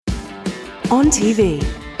On TV,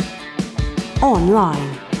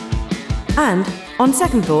 online, and on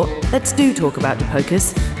second thought, let's do talk about the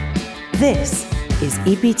pokers. This is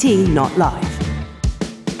EPT Not Live.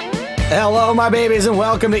 Hello, my babies, and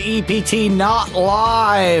welcome to EPT Not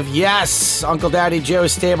Live. Yes, Uncle Daddy Joe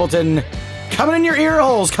Stapleton coming in your ear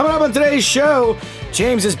holes. Coming up on today's show,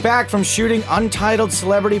 James is back from shooting Untitled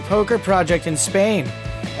Celebrity Poker Project in Spain.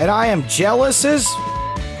 And I am jealous as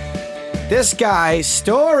this guy.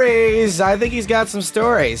 Stories. I think he's got some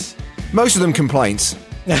stories. Most of them complaints.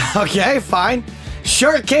 Okay, fine.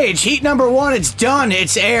 Shark Cage, heat number 1, it's done,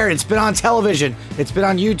 it's aired, it's been on television, it's been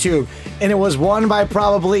on YouTube, and it was won by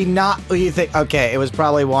probably not who you think. Okay, it was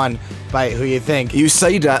probably won by who you think. You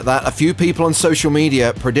say that a few people on social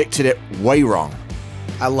media predicted it way wrong.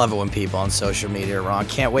 I love it when people on social media are wrong.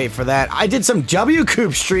 Can't wait for that. I did some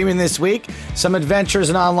WCOOP streaming this week, some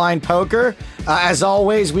adventures in online poker. As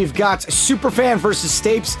always, we've got Superfan versus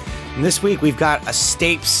Stapes, and this week we've got a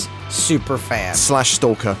Stapes Superfan. /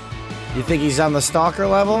 stalker. You think he's on the stalker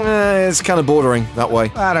level? It's kind of bordering that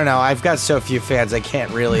way. I don't know. I've got so few fans I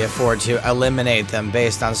can't really afford to eliminate them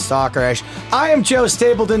based on stalkerish. I am Joe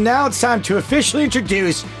Stapleton. Now it's time to officially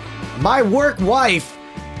introduce my work wife,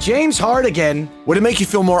 James Hardigan. Would it make you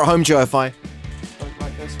feel more at home, Joe, if I...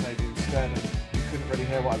 like this maybe instead, and you couldn't really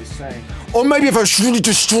hear what I was saying. Or maybe if I was really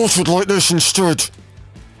distorted like this instead.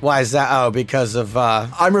 Why is that? Oh, because of...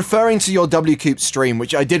 I'm referring to your WCOOP stream,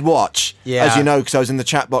 which I did watch, as you know, because I was in the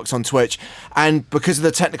chat box on Twitch. And because of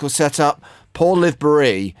the technical setup, Paul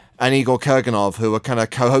Livbury and Igor Kurganov, who were kind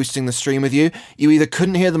of co-hosting the stream with you, you either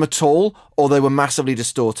couldn't hear them at all, or they were massively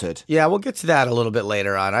distorted. Yeah, we'll get to that a little bit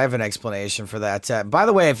later on. I have an explanation for that. By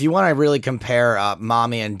the way, if you want to really compare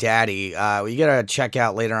Mommy and Daddy, you got to check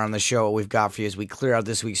out later on the show what we've got for you as we clear out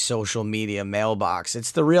this week's social media mailbox.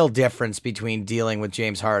 It's the real difference between dealing with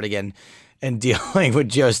James Hardigan and dealing with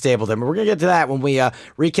Joe Stapleton. But we're going to get to that when we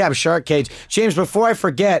recap Shark Cage. James, before I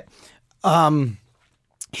forget,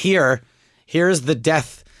 here's the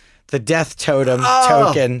death totem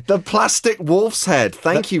token. The plastic wolf's head.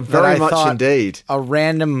 Thank you very much indeed. A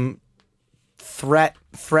random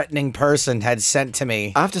threatening person had sent to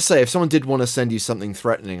me. I have to say, if someone did want to send you something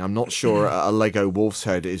threatening, I'm not sure a Lego wolf's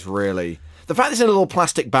head is really... The fact it's in a little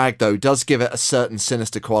plastic bag, though, does give it a certain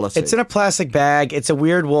sinister quality. It's in a plastic bag. It's a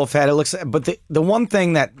weird wolf head. It looks, but the one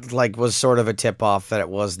thing that was sort of a tip off that it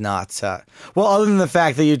was not. Other than the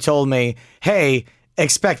fact that you told me, hey,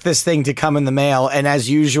 expect this thing to come in the mail, and as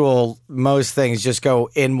usual, most things just go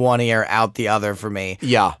in one ear, out the other for me.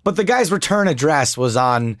 Yeah. But the guy's return address was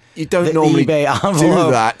on You don't normally eBay envelope.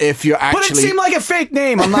 do that if you're actually... But it seemed like a fake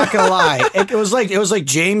name, I'm not going to lie. It was like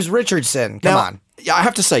James Richardson. Come on. Yeah, I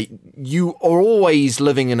have to say, you are always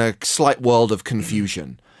living in a slight world of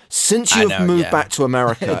confusion. Since you've moved back to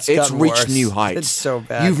America, it's reached worse. new heights. It's so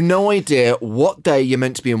bad. You've no idea what day you're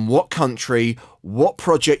meant to be in what country, what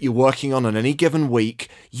project you're working on any given week.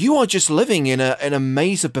 You are just living in a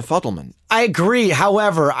maze of befuddlement. I agree.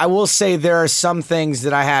 However, I will say there are some things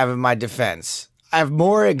that I have in my defense. I have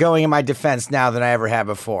more going in my defense now than I ever had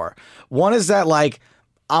before. One is that,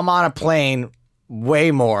 I'm on a plane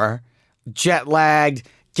way more, jet lagged,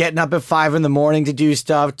 getting up at 5 a.m. to do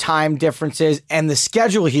stuff, time differences, and the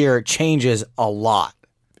schedule here changes a lot.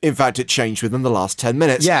 In fact, it changed within the last 10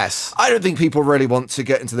 minutes. Yes. I don't think people really want to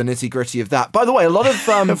get into the nitty-gritty of that. By the way, a lot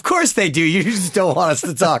of... Of course they do. You just don't want us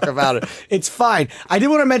to talk about it. It's fine. I did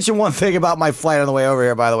want to mention one thing about my flight on the way over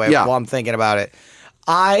here, by the way, while I'm thinking about it.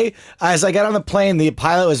 As I got on the plane, the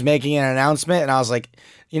pilot was making an announcement, and I was like,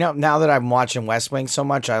 now that I'm watching West Wing so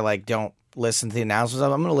much, I don't listen to the announcements. I'm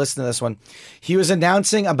going to listen to this one. He was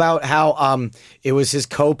announcing about how it was his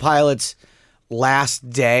co-pilot's last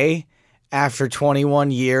day after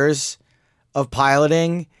 21 years of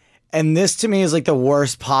piloting. And this to me is the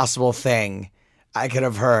worst possible thing I could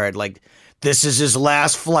have heard. This is his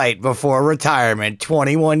last flight before retirement,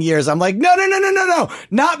 21 years. I'm like, no,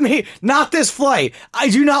 not me, not this flight. I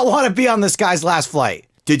do not want to be on this guy's last flight.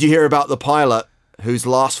 Did you hear about the pilot whose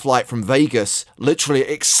last flight from Vegas literally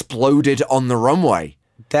exploded on the runway?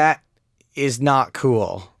 That is not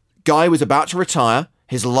cool. Guy was about to retire,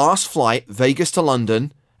 his last flight, Vegas to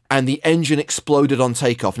London, and the engine exploded on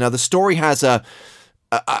takeoff. Now, the story has a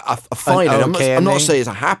fine ending. I'm not saying it's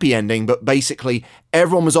a happy ending, but basically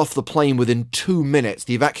everyone was off the plane within 2 minutes.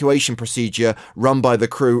 The evacuation procedure run by the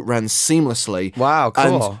crew ran seamlessly. Wow,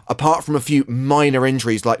 cool. And apart from a few minor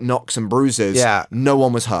injuries like knocks and bruises, no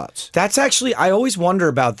one was hurt. That's actually, I always wonder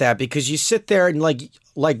about that because you sit there and like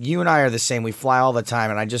you and I are the same. We fly all the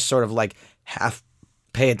time and I just sort of half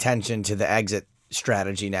pay attention to the exit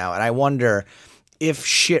strategy now. And I wonder if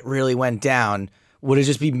shit really went down, would it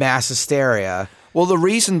just be mass hysteria? Well, the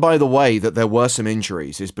reason, by the way, that there were some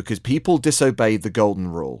injuries is because people disobeyed the golden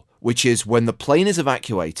rule, which is when the plane is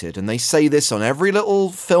evacuated, and they say this on every little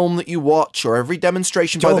film that you watch or every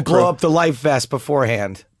demonstration by the crew. Don't blow up the life vest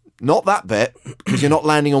beforehand. Not that bit, because you're not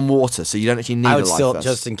landing on water, so you don't actually need a life vest.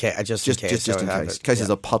 Just in case. Just in case there's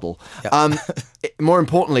a puddle. Yeah. More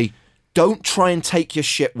importantly, don't try and take your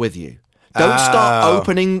shit with you. Don't start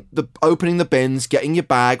opening the bins, getting your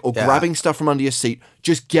bag, or grabbing stuff from under your seat.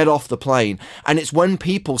 Just get off the plane. And it's when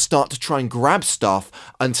people start to try and grab stuff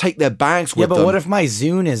and take their bags with them. Yeah, but what if my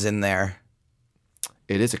Zune is in there?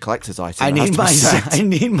 It is a collector's item. I need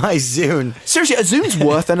my Zune. Seriously, a Zune's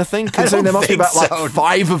worth anything? Considering there must be about like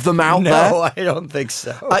 5 of them out there. No, I don't think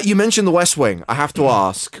so. You mentioned The West Wing. I have to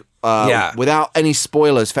ask, without any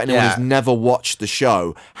spoilers for anyone who's never watched the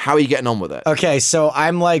show, how are you getting on with it? Okay, so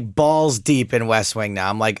I'm like balls deep in West Wing now.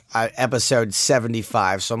 I'm like episode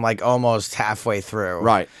 75, so I'm like almost halfway through.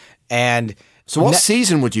 Right. And so what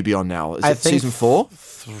season would you be on now? Is it season 4?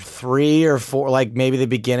 3 or 4, like maybe the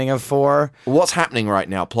beginning of 4. What's happening right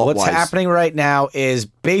now, plot-wise? What's happening right now is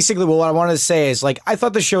basically what I wanted to say is, like, I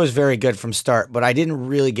thought the show was very good from start, but I didn't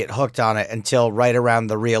really get hooked on it until right around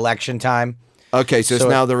the re-election time. Okay, so it's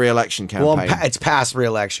now the re-election campaign. Well, it's past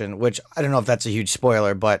re-election, which I don't know if that's a huge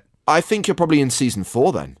spoiler, but... I think you're probably in season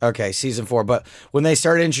 4 then. Okay, season 4. But when they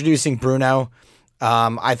started introducing Bruno...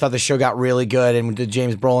 I thought the show got really good, and the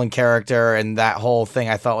James Brolin character and that whole thing,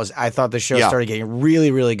 I thought the show started getting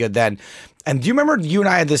really, really good then. And do you remember you and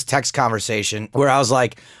I had this text conversation where I was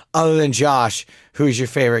like, other than Josh, who's your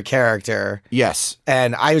favorite character? Yes.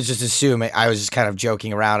 And I was just assuming, I was just kind of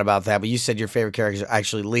joking around about that, but you said your favorite character is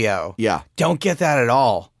actually Leo. Yeah. Don't get that at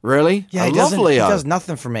all. Really? Yeah, I love Leo. He does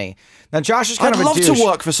nothing for me. Now, Josh is kind of a douche. I'd love to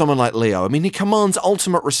work for someone like Leo. I mean, he commands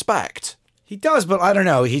ultimate respect. He does, but I don't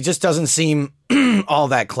know. He just doesn't seem all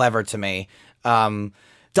that clever to me.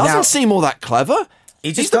 Doesn't seem all that clever?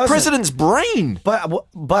 He's the president's brain.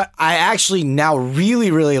 But I actually now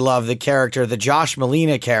really, really love the character, the Josh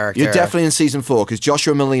Malina character. You're definitely in season 4 because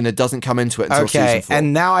Joshua Malina doesn't come into it until season 4.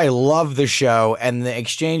 And now I love the show, and the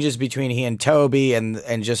exchanges between he and Toby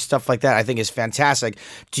and just stuff like that I think is fantastic.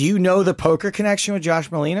 Do you know the poker connection with Josh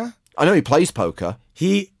Malina? I know he plays poker.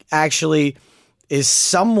 He actually is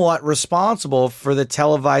somewhat responsible for the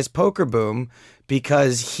televised poker boom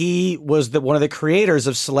because he was one of the creators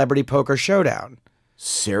of Celebrity Poker Showdown.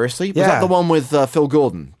 Seriously? Was that the one with Phil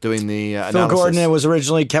Gordon doing the analysis? Phil Gordon, it was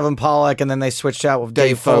originally Kevin Pollak, and then they switched out with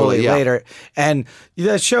Dave Foley later. And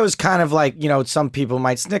the show's kind of like, some people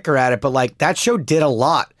might snicker at it, but like that show did a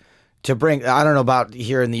lot to bring, I don't know about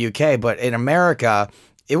here in the UK, but in America,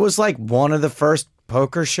 it was like one of the first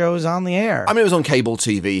poker shows on the air. I mean, it was on cable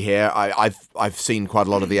TV here. I've seen quite a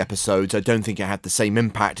lot of the episodes. I don't think it had the same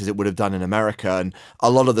impact as it would have done in America. And a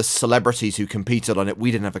lot of the celebrities who competed on it, we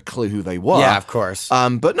didn't have a clue who they were. Yeah, of course.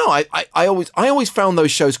 But no, I always found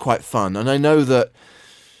those shows quite fun. And I know that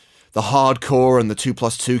the hardcore and the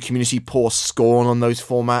 2+2 community pour scorn on those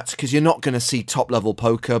formats because you're not going to see top level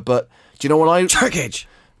poker. But do you know what Turkish.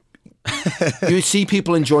 You see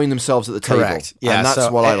people enjoying themselves at the table. Correct. Yeah, and that's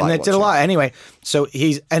what I like. And it did a lot. Anyway, so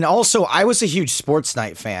and also I was a huge Sports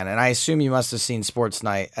Night fan, and I assume you must have seen Sports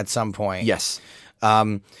Night at some point. Yes.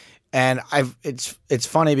 And it's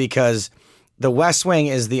funny because The West Wing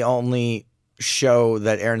is the only show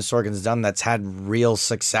that Aaron Sorkin's done that's had real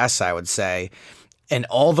success, I would say. And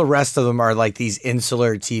all the rest of them are like these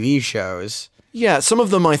insular TV shows. Yeah, some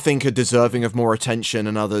of them I think are deserving of more attention,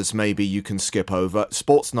 and others maybe you can skip over.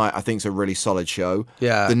 Sports Night I think is a really solid show.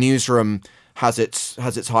 Yeah, The Newsroom has its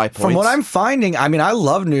high points. From what I'm finding, I mean, I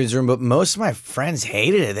love Newsroom, but most of my friends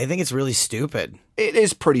hated it. They think it's really stupid. It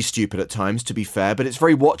is pretty stupid at times, to be fair, but it's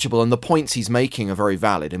very watchable, and the points he's making are very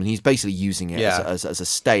valid. I mean, he's basically using it as a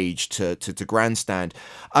stage to grandstand.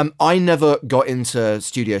 I never got into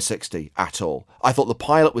Studio 60 at all. I thought the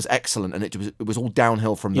pilot was excellent, and it was all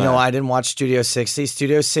downhill from there. I didn't watch Studio 60.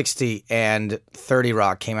 Studio 60 and 30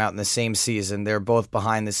 Rock came out in the same season. They're both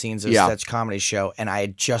behind the scenes of a sketch comedy show, and I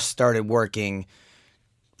had just started working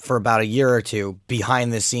for about a year or two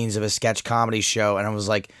behind the scenes of a sketch comedy show, and I was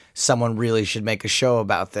like, someone really should make a show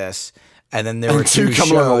about this. And then there were two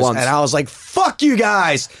shows, and I was like, fuck you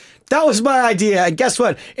guys! That was my idea. And guess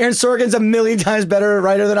what? Aaron Sorkin's a million times better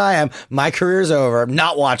writer than I am. My career's over. I'm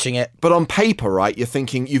not watching it. But on paper, right, you're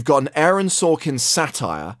thinking you've got an Aaron Sorkin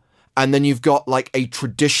satire, and then you've got like a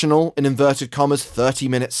traditional, in inverted commas,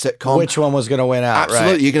 30-minute sitcom. Which one was going to win out,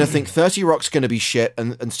 Absolutely. Right? You're going to think 30 Rock's going to be shit,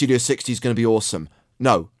 and Studio 60 is going to be awesome.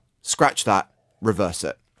 No, scratch that, reverse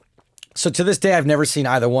it. So to this day, I've never seen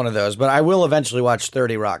either one of those, but I will eventually watch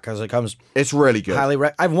 30 Rock because it comes. It's really good.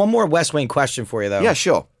 I have one more West Wing question for you, though. Yeah,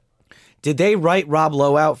 sure. Did they write Rob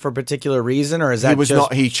Lowe out for a particular reason, or is that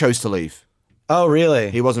He chose to leave. Oh,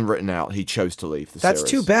 really? He wasn't written out. He chose to leave the series. That's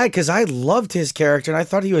too bad, because I loved his character, and I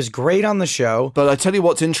thought he was great on the show. But I tell you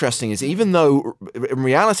what's interesting is, even though in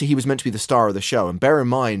reality he was meant to be the star of the show, and bear in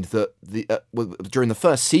mind that during the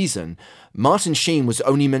first season, Martin Sheen was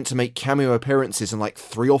only meant to make cameo appearances in like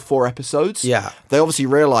 3 or 4 episodes. Yeah. They obviously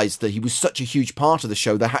realized that he was such a huge part of the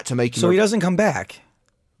show, they had to make him... So he doesn't come back?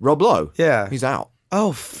 Rob Lowe? Yeah. He's out.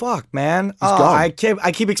 Oh, fuck, man. He's gone.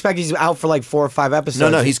 I keep expecting he's out for like 4 or 5 episodes.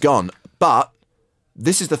 No, he's gone. But...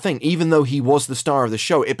 this is the thing, even though he was the star of the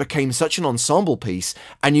show, it became such an ensemble piece,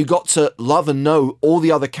 and you got to love and know all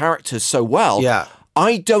the other characters so well. Yeah.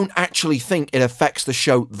 I don't actually think it affects the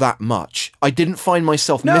show that much. I didn't find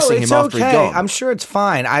myself missing him after he'd gone. I'm sure it's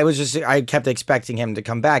fine. I kept expecting him to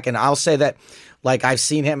come back, and I'll say that, like, I've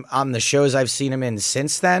seen him on the shows I've seen him in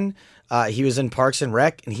since then. He was in Parks and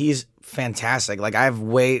Rec, and he's fantastic. Like, I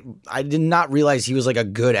did not realize he was like a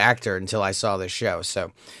good actor until I saw this show.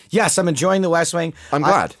 So yes, I'm enjoying The West Wing. I'm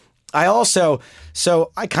glad. I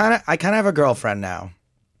kind of have a girlfriend now.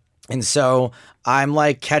 And so I'm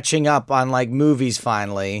like catching up on like movies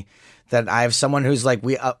finally, that I have someone who's like,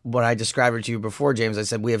 when I described it to you before, James, I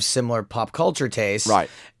said we have similar pop culture tastes. Right.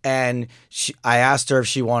 And I asked her if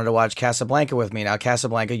she wanted to watch Casablanca with me. Now,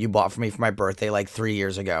 Casablanca you bought for me for my birthday like 3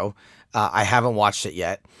 years ago. I haven't watched it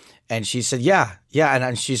yet. And she said, yeah.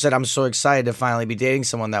 And she said, I'm so excited to finally be dating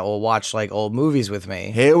someone that will watch like old movies with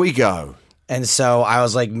me. Here we go. And so I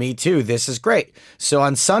was like, me too. This is great. So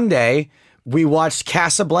on Sunday, we watched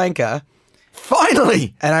Casablanca.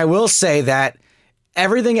 Finally! And I will say that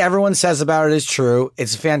everything everyone says about it is true.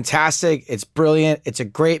 It's fantastic. It's brilliant. It's a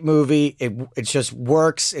great movie. It just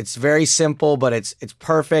works. It's very simple, but it's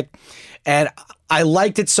perfect. And I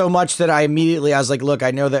liked it so much that I was like, look,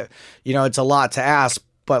 I know that, it's a lot to ask,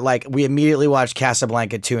 but like we immediately watched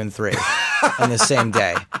Casablanca 2 and 3 in the same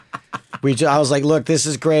day. I was like, look, this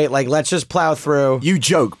is great. Like, let's just plow through. You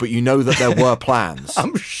joke, but you know that there were plans.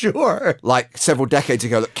 I'm sure. Like several decades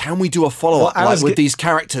ago, can we do a follow-up with these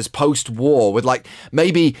characters post-war with like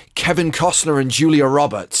maybe Kevin Costner and Julia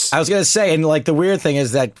Roberts? I was going to say, and like the weird thing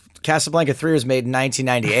is that Casablanca 3 was made in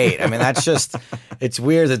 1998. I mean, that's just, it's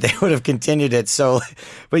weird that they would have continued it. So,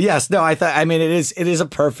 but yes, no, it is a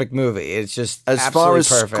perfect movie. It's just as far as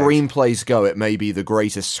perfect. Screenplays go, it may be the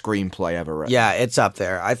greatest screenplay ever written. Yeah, it's up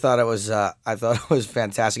there. I thought it was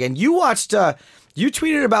fantastic. And you watched, you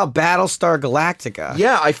tweeted about Battlestar Galactica.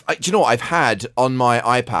 Yeah, do you know what I've had on my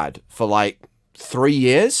iPad for like 3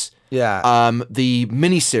 years? Yeah. The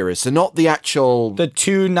miniseries, so not the actual... The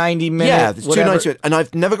 290-minute... Yeah, the 290-minute, and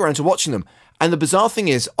I've never got around to watching them. And the bizarre thing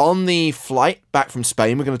is, on the flight back from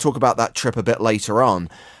Spain, we're going to talk about that trip a bit later on,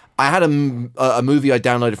 I had a movie I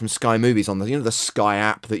downloaded from Sky Movies on the Sky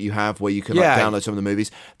app that you have where you can download some of the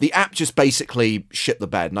movies. The app just basically shit the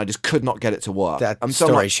bed, and I just could not get it to work. That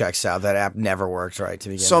story checks out. That app never worked right to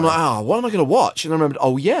begin with. So I'm like, what am I going to watch? And I remembered,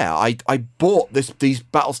 I bought these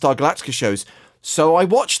Battlestar Galactica shows, so I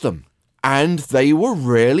watched them. And they were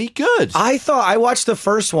really good. I watched the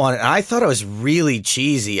first one, and I thought it was really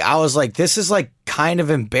cheesy. I was like, this is like kind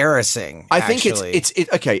of embarrassing. I think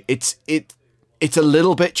it's a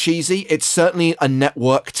little bit cheesy. It's certainly a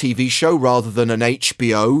network TV show rather than an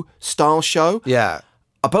HBO style show. Yeah.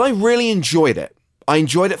 But I really enjoyed it. I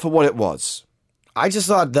enjoyed it for what it was. I just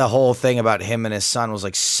thought the whole thing about him and his son was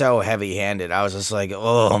like so heavy-handed. I was just like,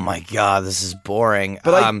 oh my God, this is boring.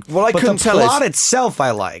 But what I couldn't tell is... the plot itself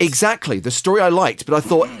I liked. Exactly. The story I liked, but I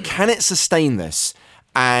thought, can it sustain this?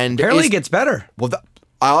 And apparently it gets better. Well,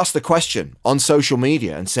 I asked the question on social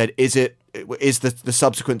media and said, is the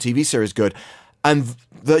subsequent TV series good? And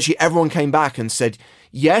virtually everyone came back and said,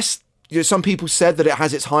 yes. Some people said that it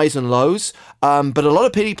has its highs and lows, but a lot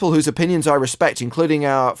of people whose opinions I respect, including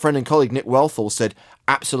our friend and colleague Nick Wealthall, said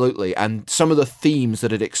absolutely. And some of the themes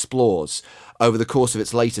that it explores over the course of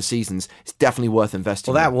its later seasons is definitely worth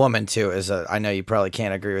investing in. Well, that woman, too, I know you probably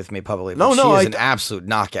can't agree with me publicly, but she is an absolute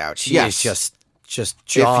knockout. She is just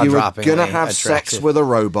jaw-droppingly if you were going to have sex with a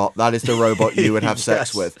robot, that is the robot you would have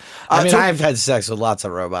sex with. I've had sex with lots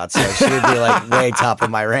of robots, so she would be like way top of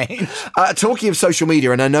my range. Talking of social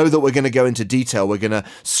media, and I know that we're going to go into detail, we're going to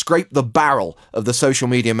scrape the barrel of the social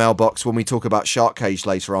media mailbox when we talk about Shark Cage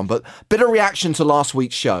later on, but bit of reaction to last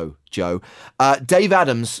week's show, Joe. Dave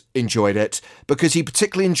Adams enjoyed it because he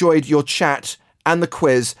particularly enjoyed your chat and the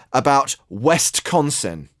quiz about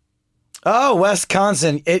Westconsin. Oh,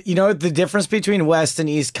 Wisconsin. The difference between West and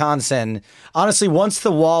East Consin, honestly, once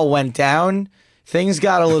the wall went down, things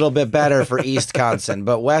got a little bit better for East Consin,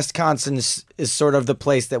 but Wisconsin is sort of the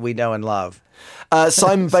place that we know and love.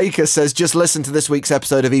 Simon Baker says, just listen to this week's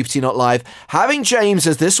episode of EPT Not Live. Having James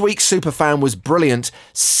as this week's superfan was brilliant.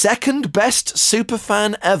 Second best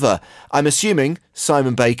superfan ever. I'm assuming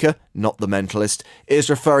Simon Baker, not the mentalist, is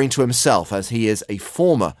referring to himself as he is a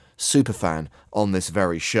former superfan on this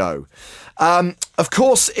very show. Of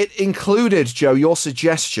course, it included, Joe, your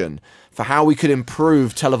suggestion for how we could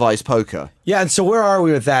improve televised poker. Yeah, and so where are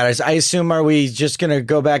we with that? I assume, are we just going to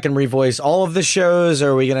go back and revoice all of the shows, or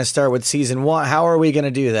are we going to start with season 1? How are we going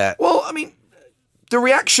to do that? Well, I mean, the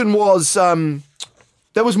reaction was,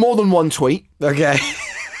 there was more than one tweet. Okay.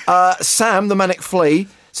 Sam, the Manic Flea,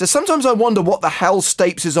 says, sometimes I wonder what the hell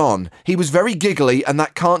Stapes is on. He was very giggly, and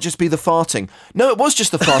that can't just be the farting. No, it was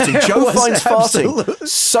just the farting. Joe finds farting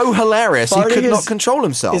so hilarious, he could not control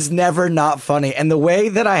himself. It's never not funny. And the way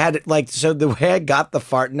that I had, so the way I got the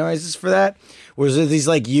fart noises for that was with these,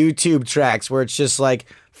 YouTube tracks where it's just,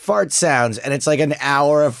 fart sounds, and it's an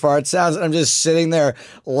hour of fart sounds, and I'm just sitting there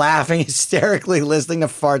laughing hysterically, listening to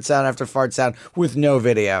fart sound after fart sound with no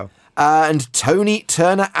video. And Tony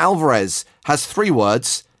Turner Alvarez has 3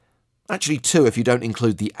 words, actually 2 if you don't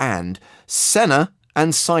include the and, Senna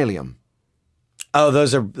and Psyllium. Oh,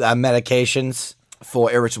 those are medications?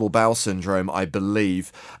 For irritable bowel syndrome, I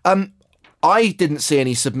believe. I didn't see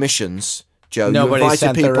any submissions, Joe. Nobody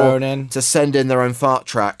sent their own in? To send in their own fart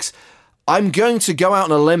tracks. I'm going to go out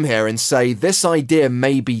on a limb here and say this idea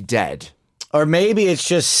may be dead. Or maybe it's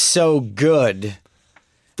just so good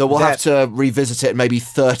that we'll have to revisit it in maybe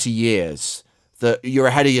 30 years. That you're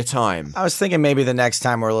ahead of your time. I was thinking maybe the next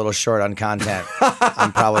time we're a little short on content,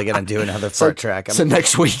 I'm probably going to do another fart track. So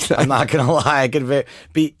next week, then. I'm not going to lie. It could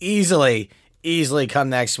be easily come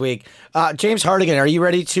next week. James Hardigan, are you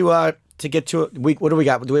ready to get to it? What do we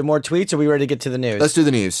got? Do we have more tweets, or are we ready to get to the news? Let's do the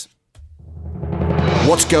news.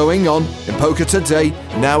 What's going on in poker today?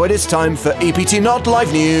 Now it is time for EPT Not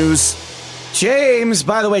Live News. James,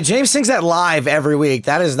 by the way, James sings that live every week.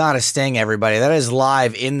 That is not a sting, everybody. That is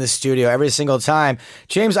live in the studio every single time.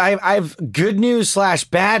 James, I have good news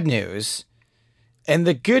 / bad news. And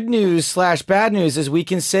the good news / bad news is we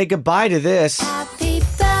can say goodbye to this. Happy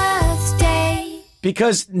birthday.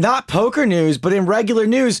 Because not poker news, but in regular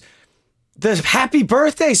news, the happy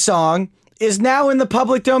birthday song is now in the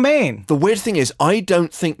public domain. The weird thing is, I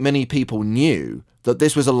don't think many people knew that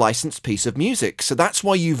this was a licensed piece of music. So that's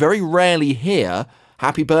why you very rarely hear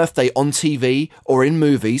Happy Birthday on TV or in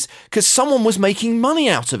movies, because someone was making money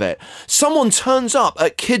out of it. Someone turns up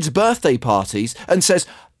at kids' birthday parties and says,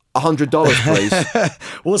 $100, please.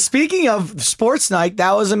 Well, speaking of Sports Night,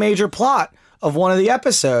 that was a major plot of one of the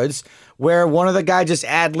episodes where one of the guys just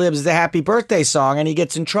ad-libs the happy birthday song and he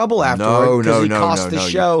gets in trouble afterward because he cost the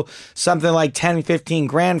show something like 10, 15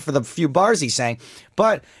 grand for the few bars he sang.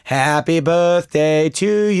 But happy birthday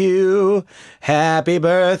to you, happy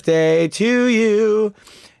birthday to you,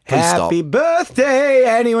 happy birthday,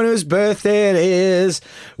 anyone whose birthday it is.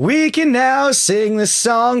 We can now sing the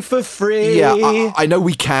song for free. Yeah, I know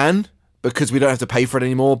we can because we don't have to pay for it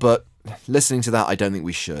anymore, but listening to that, I don't think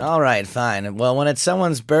we should. All right, fine. Well, when it's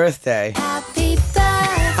someone's birthday. Happy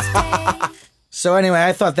birthday. So anyway,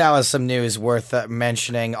 I thought that was some news worth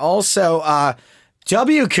mentioning. Also,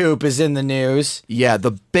 WCOOP is in the news. Yeah,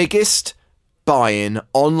 the biggest buy-in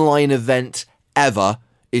online event ever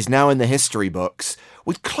is now in the history books,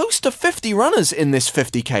 with close to 50 runners in this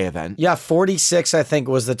 50K event. Yeah, 46, I think,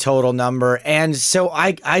 was the total number. And so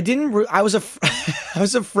I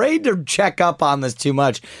was afraid to check up on this too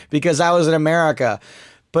much because I was in America.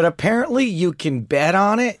 But apparently you can bet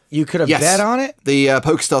on it. You could have bet on it. The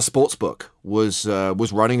PokerStars Sportsbook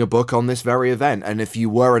was running a book on this very event. And if you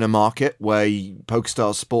were in a market where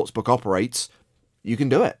PokerStars Sportsbook operates, you can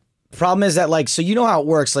do it. Problem is that, so you know how it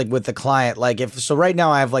works, with the client. Right now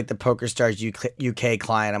I have, the PokerStars UK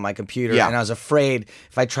client on my computer, and I was afraid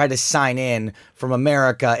if I tried to sign in from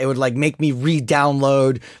America, it would, make me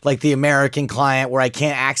re-download, the American client where I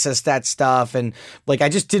can't access that stuff, and, I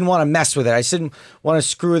just didn't want to mess with it. I just didn't want to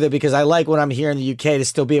screw with it because I like when I'm here in the UK to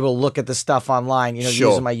still be able to look at the stuff online,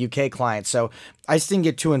 using my UK client. So I just didn't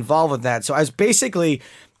get too involved with that. So I was basically,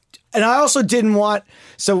 and I also didn't want,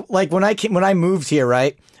 when I moved here,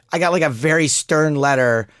 right, I got a very stern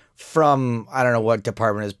letter from, I don't know what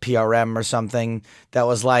department it is, PRM or something, that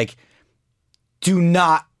was do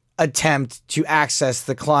not attempt to access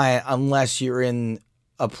the client unless you're in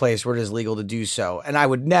a place where it is legal to do so. And I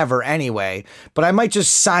would never anyway, but I might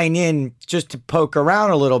just sign in just to poke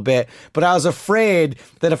around a little bit. But I was afraid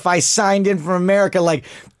that if I signed in from America, like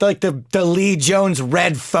the Lee Jones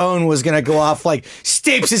red phone was going to go off, like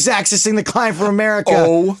Stapes is accessing the client from America.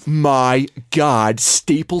 Oh my God,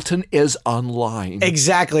 Stapleton is online.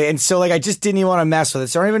 Exactly. And so like I just didn't even want to mess with it.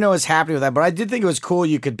 So I don't even know what's happening with that, but I did think it was cool.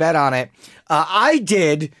 You could bet on it. I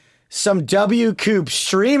did some W Coop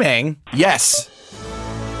streaming. Yes.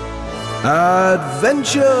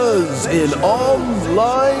 Adventures in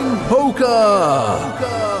Online Poker.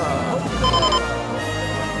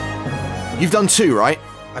 You've done 2, right?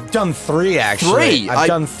 I've done 3, actually. 3? I've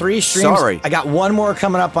done 3 streams. Sorry. I got one more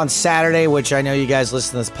coming up on Saturday, which I know you guys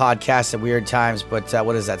listen to this podcast at weird times, but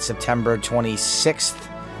what is that, September 26th?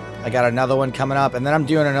 I got another one coming up, and then I'm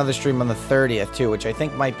doing another stream on the 30th, too, which I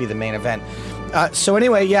think might be the main event. So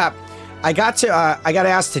anyway, yeah, I got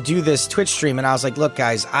asked to do this Twitch stream, and I was like, look,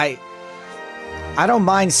 guys, I don't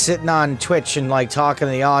mind sitting on Twitch and, like, talking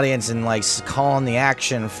to the audience and, like, calling the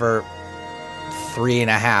action for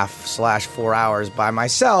 3.5/4 hours by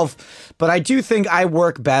myself, but I do think I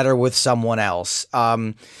work better with someone else.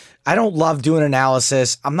 I don't love doing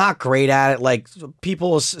analysis. I'm not great at it. Like some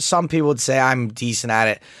people would say I'm decent at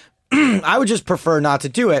it. I would just prefer not to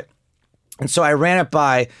do it. And so I ran it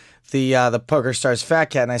by the PokerStars Fat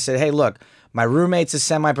Cat, and I said, hey, look, my roommate's a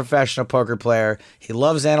semi-professional poker player. He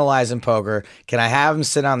loves analyzing poker. Can I have him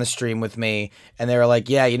sit on the stream with me? And they were like,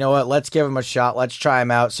 yeah, you know what? Let's give him a shot. Let's try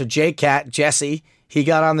him out. So Jesse, he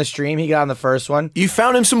got on the stream. He got on the first one. You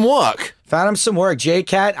found him some work. Found him some work.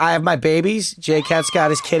 J-Cat, I have my babies. J-Cat's got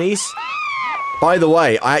his kitties. By the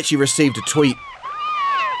way, I actually received a tweet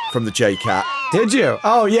from the J-Cat. Did you?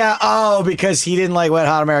 Oh, yeah. Oh, because he didn't like Wet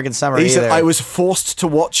Hot American Summer He either. said I was forced to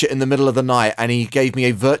watch it in the middle of the night, and he gave me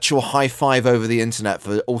a virtual high five over the internet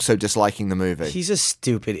for also disliking the movie. He's a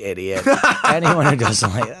stupid idiot. Anyone who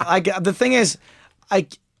doesn't like it. The thing is, I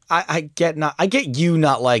get you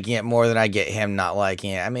not liking it more than I get him not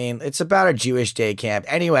liking it. I mean, it's about a Jewish day camp.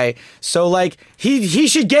 Anyway, so like he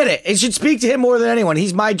should get it. It should speak to him more than anyone.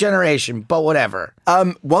 He's my generation, but whatever.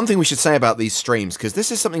 One thing we should say about these streams, because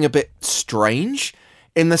this is something a bit strange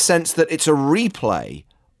in the sense that it's a replay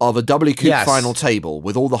of a W Coop final table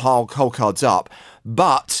with all the whole cards up,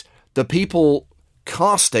 but the people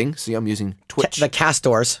casting, see I'm using Twitch. The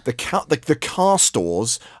castors. The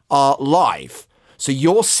castors are live. So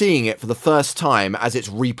you're seeing it for the first time as it's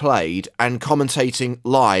replayed and commentating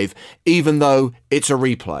live, even though it's a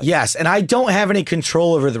replay. Yes, and I don't have any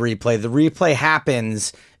control over the replay. The replay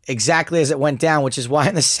happens exactly as it went down, which is why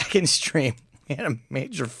in the second stream, we had a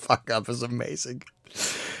major fuck up. It was amazing.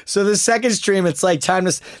 So the second stream, it's like time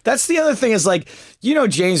to... That's the other thing is like, you know,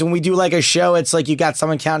 James, when we do like a show, it's like you got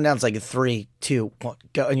someone counting down. It's like 3, 2, 1,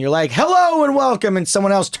 go. And you're like, hello and welcome. And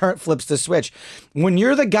someone else flips the switch. When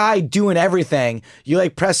you're the guy doing everything, you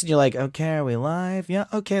like press and you're like, okay, are we live? Yeah,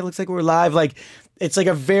 okay, looks like we're live. Like, it's like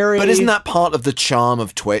a very... But isn't that part of the charm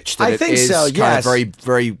of Twitch? That I think it is so, kind yes. of very,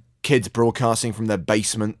 very... kids broadcasting from their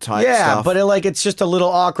basement type stuff. Yeah, but it's just a little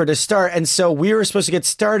awkward to start. And so we were supposed to get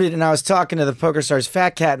started, and I was talking to the PokerStars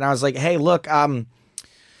Fat Cat, and I was like, hey, look, the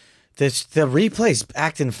replay's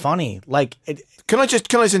acting funny. Like, Can I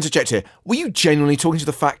just interject here? Were you genuinely talking to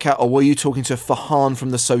the Fat Cat, or were you talking to Farhan from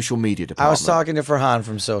the social media department? I was talking to Farhan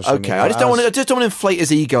from social media. Okay, I just don't want to inflate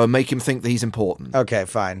his ego and make him think that he's important. Okay,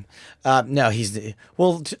 fine. No,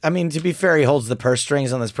 to be fair, he holds the purse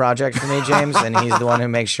strings on this project for me, James, and he's the one who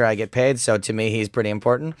makes sure I get paid. So to me, he's pretty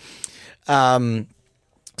important.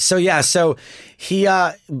 So he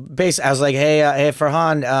basically, I was like, hey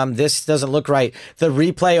Farhan, this doesn't look right. The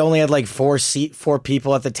replay only had like 4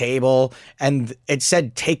 people at the table, and it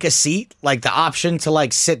said take a seat, like the option to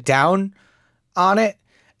like sit down on it.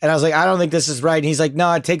 And I was like, I don't think this is right. And he's like,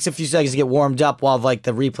 no, it takes a few seconds to get warmed up while like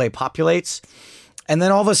the replay populates. And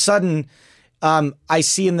then all of a sudden, I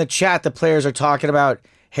see in the chat the players are talking about,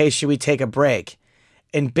 hey, should we take a break?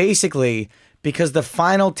 And basically, because the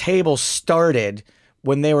final table started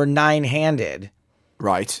when they were 9-handed.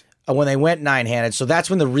 Right. When they went 9-handed. So that's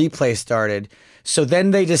when the replay started. So then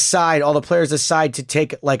all the players decide to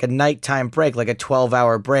take like a nighttime break, like a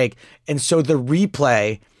 12-hour break. And so the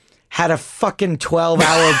replay had a fucking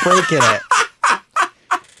 12-hour break in it.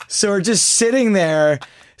 So we're just sitting there.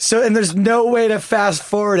 And there's no way to fast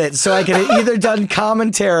forward it. So I could have either done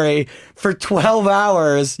commentary for 12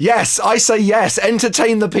 hours. Yes, I say yes.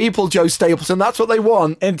 Entertain the people, Joe Stapleton. That's what they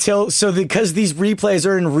want. Because these replays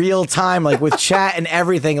are in real time, like with chat and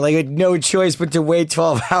everything, like I had no choice but to wait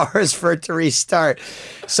 12 hours for it to restart.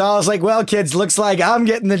 So I was like, well, kids, looks like I'm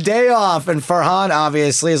getting the day off. And Farhan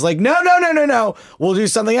obviously is like, no. We'll do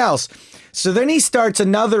something else. So then he starts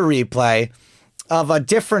another replay of a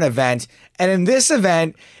different event. And in this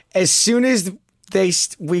event, as soon as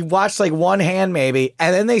we watched like one hand maybe,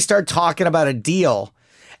 and then they start talking about a deal.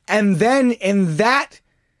 And then in that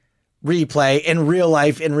replay, in real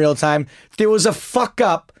life, in real time, there was a fuck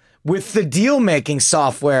up with the deal making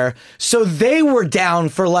software. So they were down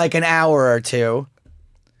for like an hour or two.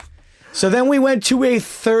 So then we went to a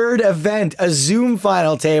third event, a Zoom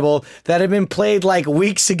final table that had been played like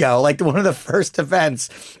weeks ago, like one of the first events,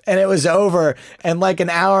 and it was over in like an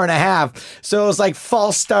hour and a half. So it was like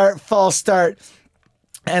false start.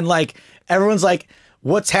 And like everyone's like,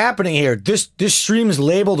 what's happening here? This stream's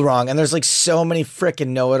labeled wrong. And there's like so many freaking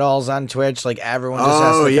know-it-alls on Twitch. Like everyone just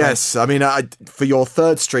has to yes. I mean, for your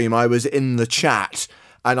third stream, I was in the chat.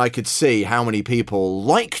 And I could see how many people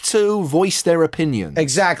like to voice their opinion.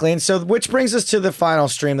 Exactly. And so, which brings us to the final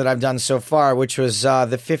stream that I've done so far, which was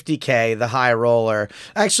the 50K, the high roller.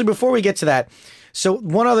 Actually, before we get to that, so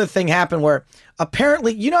one other thing happened where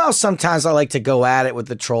apparently, you know how sometimes I like to go at it with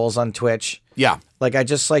the trolls on Twitch? Yeah. Like I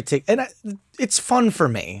just like to, and it's fun for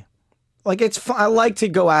me. Like it's fun. I like to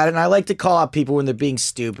go at it and I like to call out people when they're being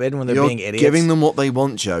stupid, when they're being idiots. You're giving them what they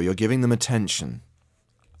want, Joe. You're giving them attention.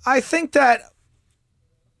 I think that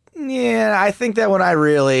when I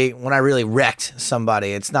really wrecked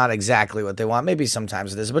somebody, it's not exactly what they want. Maybe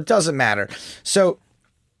sometimes it is, but it doesn't matter. So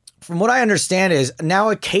from what I understand is now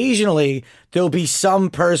occasionally there'll be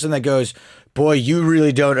some person that goes, boy, you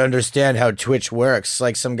really don't understand how Twitch works.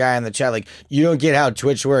 Like some guy in the chat, like, you don't get how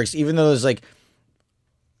Twitch works. Even though there's like,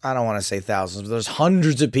 I don't want to say thousands, but there's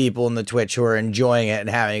hundreds of people in the Twitch who are enjoying it and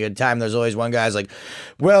having a good time. There's always one guy's like,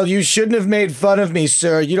 well, you shouldn't have made fun of me,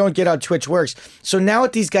 sir. You don't get how Twitch works. So now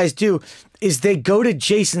what these guys do is they go to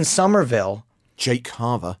Jason Somerville. Jake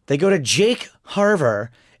Harver. They go to Jake Harver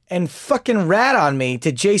and fucking rat on me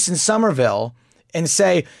to Jason Somerville and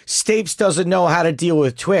say, Stapes doesn't know how to deal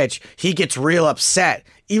with Twitch. He gets real upset.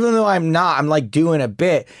 Even though I'm not, I'm like doing a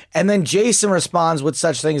bit. And then Jason responds with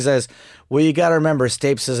such things as, well, you got to remember,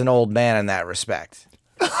 Stapes is an old man in that respect.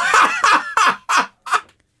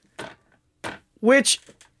 Which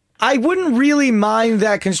I wouldn't really mind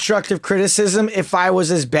that constructive criticism if I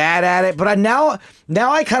was as bad at it. But now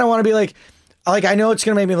I kind of want to be like, I know it's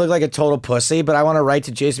going to make me look like a total pussy, but I want to write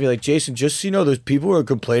to Jason and be like, Jason, just so you know, there's people who are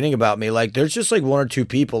complaining about me. Like, there's just like one or two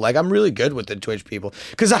people. Like, I'm really good with the Twitch people.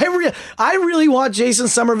 Because I really want Jason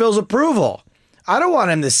Somerville's approval. I don't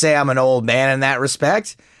want him to say I'm an old man in that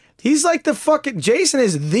respect. He's like Jason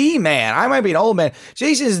is the man. I might be an old man.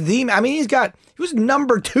 Jason is the man. I mean, he was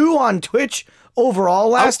number 2 on Twitch overall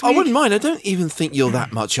last week. I wouldn't mind. I don't even think you're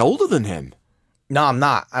that much older than him. No, I'm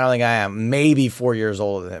not. I don't think I am. Maybe 4 years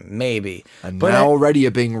older than him. Maybe. And now already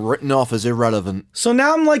you're being written off as irrelevant. So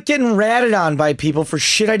now I'm like getting ratted on by people for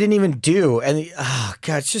shit I didn't even do. And oh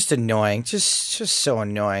God, it's just annoying. Just so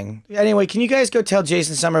annoying. Anyway, can you guys go tell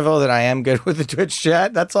Jason Somerville that I am good with the Twitch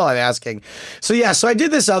chat? That's all I'm asking. So yeah, so I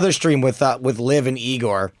did this other stream with Liv and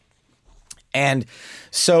Igor. And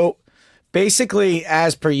so basically,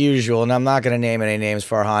 as per usual, and I'm not going to name any names,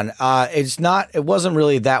 Farhan, it wasn't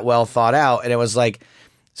really that well thought out. And it was like,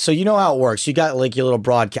 so you know how it works. You got like your little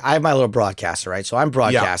broadcast. I have my little broadcaster, right? So I'm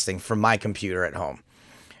broadcasting from my computer at home.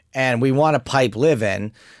 And we want to pipe Liv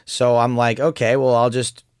in. So I'm like, okay, well,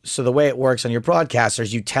 so the way it works on your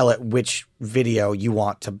broadcasters, you tell it which video you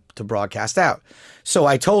want to broadcast out. So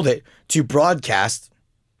I told it to broadcast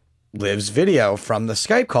Liv's video from the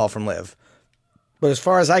Skype call from Liv. But as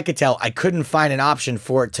far as I could tell, I couldn't find an option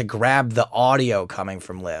for it to grab the audio coming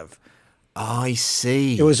from Liv. I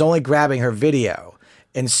see. It was only grabbing her video.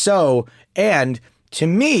 And to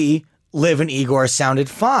me, Liv and Igor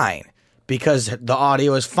sounded fine because the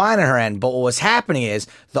audio was fine on her end. But what was happening is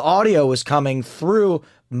the audio was coming through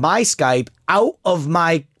my Skype out of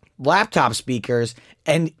my laptop speakers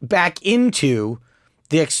and back into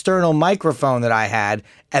the external microphone that I had,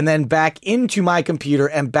 and then back into my computer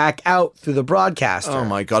and back out through the broadcaster. Oh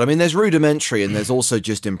my God. I mean, there's rudimentary and there's also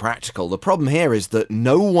just impractical. The problem here is that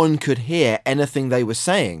no one could hear anything they were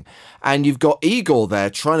saying. And you've got Igor there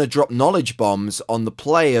trying to drop knowledge bombs on the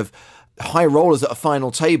play of high rollers at a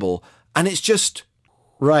final table. And it's just...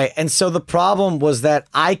 Right. And so the problem was that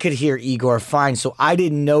I could hear Igor fine, so I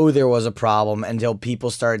didn't know there was a problem until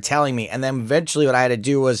people started telling me. And then eventually what I had to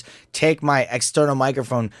do was take my external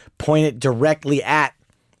microphone, point it directly at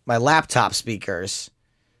my laptop speakers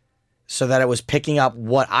so that it was picking up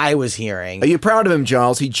what I was hearing. Are you proud of him,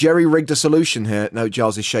 Giles? He jerry-rigged a solution here. No,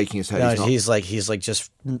 Giles is shaking his head. No, he's like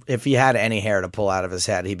just, if he had any hair to pull out of his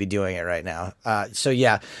head, he'd be doing it right now. So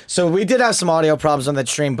yeah. So we did have some audio problems on that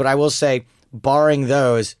stream, but I will say, barring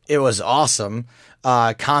those, it was awesome.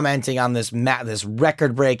 Commenting on this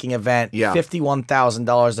record-breaking event,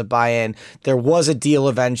 $51,000 to buy in. There was a deal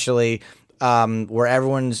eventually where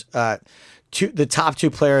everyone's the top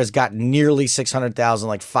two players got nearly $600,000,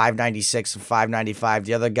 like $596 and $595.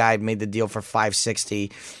 The other guy made the deal for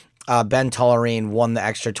 $560. Ben Tollerine won the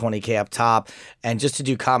extra $20K up top. And just to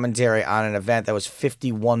do commentary on an event that was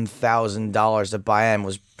 $51,000 to buy in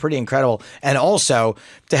was pretty incredible. And also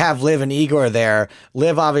to have Liv and Igor there.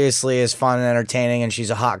 Liv obviously is fun and entertaining, and she's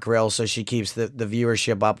a hot grill, so she keeps the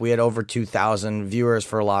viewership up. We had over 2,000 viewers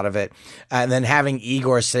for a lot of it. And then having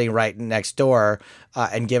Igor sitting right next door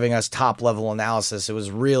and giving us top-level analysis, it was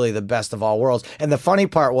really the best of all worlds. And the funny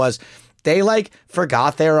part was, they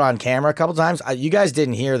forgot they were on camera a couple times. You guys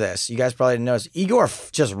didn't hear this. You guys probably didn't notice. Igor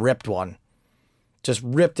just ripped one. Just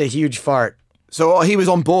ripped a huge fart. So he was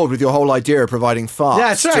on board with your whole idea of providing farts. Yeah,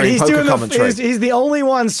 that's right. During He's poker doing commentary. he's the only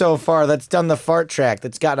one so far that's done the fart track,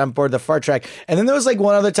 that's gotten on board the fart track. And then there was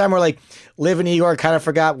one other time where Liv and Igor kind of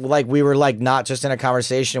forgot, we were not just in a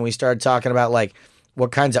conversation. We started talking about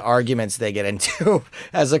what kinds of arguments they get into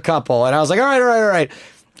as a couple. And I was like, all right.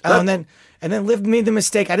 And then Liv made the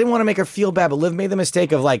mistake. I didn't want to make her feel bad, but Liv made the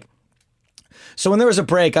mistake of so when there was a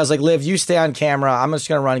break, I was like, Liv, you stay on camera. I'm just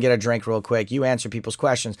going to run and get a drink real quick. You answer people's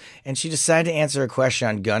questions. And she decided to answer a question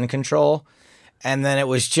on gun control. And then it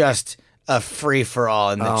was just a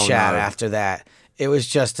free-for-all in the chat after that. It was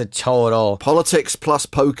just a total... Politics plus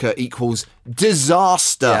poker equals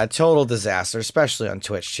disaster. Yeah, total disaster, especially on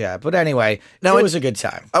Twitch chat. But anyway, it was a good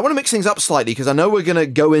time. I want to mix things up slightly because I know we're going to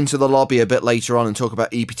go into the lobby a bit later on and talk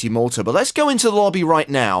about EPT Malta. But let's go into the lobby right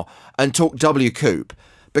now and talk W Coop.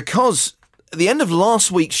 Because at the end of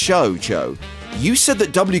last week's show, Joe, you said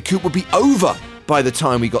that W Coop would be over by the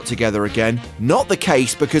time we got together again. Not the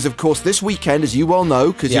case, because of course this weekend, as you well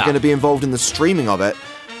know, because you're going to be involved in the streaming of it,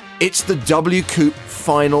 it's the W Coop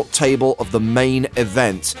final table of the main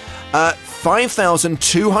event.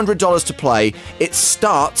 $5,200 to play. It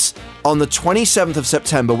starts on the 27th of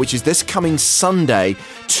September, which is this coming Sunday,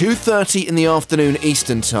 2:30 in the afternoon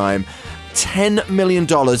Eastern Time. $10 million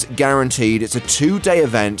guaranteed. It's a 2-day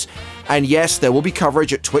event. And yes, there will be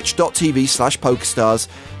coverage at twitch.tv/PokerStars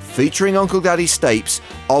featuring Uncle Daddy Stapes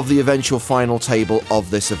of the eventual final table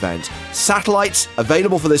of this event. Satellites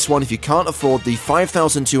available for this one if you can't afford the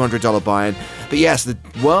 $5,200 buy-in. But yes, the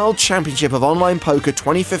World Championship of Online Poker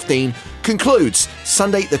 2015 concludes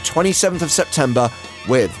Sunday the 27th of September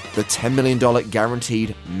with the $10 million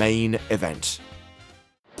guaranteed main event.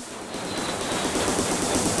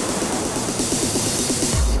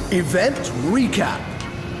 Event recap.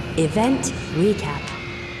 Event recap.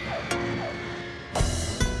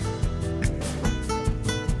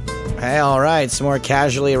 Hey, all right, some more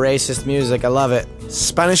casually racist music. I love it.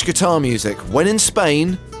 Spanish guitar music. When in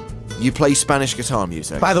Spain, you play Spanish guitar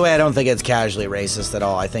music. By the way, I don't think it's casually racist at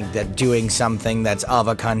all. I think that doing something that's of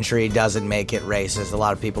a country doesn't make it racist. A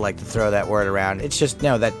lot of people like to throw that word around. It's just,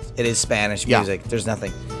 that it is Spanish music. There's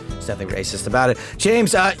nothing racist about it.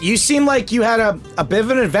 James, you seem like you had a bit of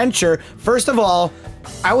an adventure. First of all,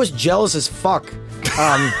 I was jealous as fuck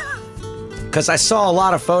because I saw a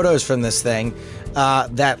lot of photos from this thing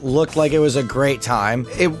that looked like it was a great time.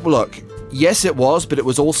 Yes, it was, but it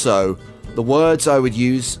was also, the words I would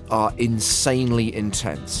use are insanely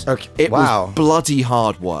intense. Okay. It was bloody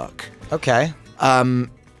hard work. Okay.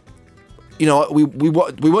 We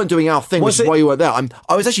weren't doing our thing, which is why you weren't there.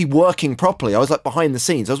 I was actually working properly. I was behind the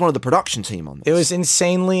scenes. I was one of the production team on this. It was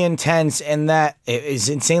insanely intense in that it is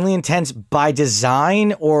insanely intense by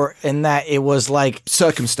design, or in that it was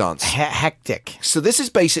circumstance. Hectic. So this is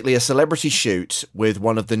basically a celebrity shoot with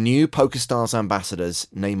one of the new PokerStars ambassadors,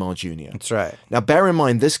 Neymar Jr. That's right. Now, bear in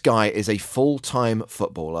mind, this guy is a full-time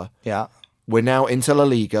footballer. Yeah. We're now into La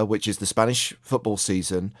Liga, which is the Spanish football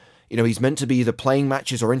season. He's meant to be either playing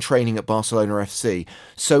matches or in training at Barcelona FC.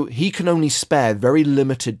 So he can only spare very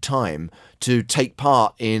limited time to take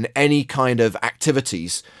part in any kind of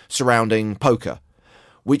activities surrounding poker,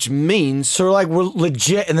 which means... So we're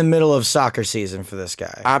legit in the middle of soccer season for this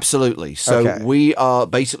guy. Absolutely. So we are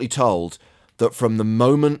basically told that from the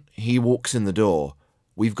moment he walks in the door,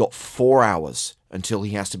 we've got 4 hours until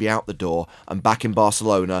he has to be out the door and back in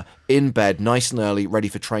Barcelona, in bed, nice and early, ready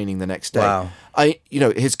for training the next day. Wow.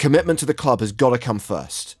 His commitment to the club has got to come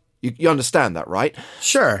first. You understand that, right?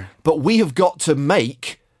 Sure. But we have got to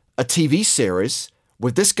make a TV series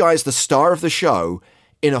with this guy as the star of the show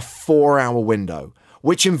in a 4-hour window,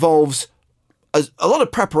 which involves a lot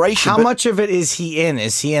of preparation. How much of it is he in?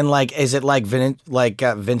 Is he in is it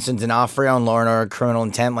Vincent D'Onofrio and Law and Order Criminal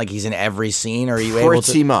Intent? He's in every scene, or are you able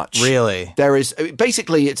to? Pretty much. Really? There is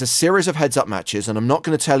basically, it's a series of heads-up matches, and I'm not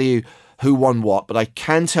going to tell you who won what, but I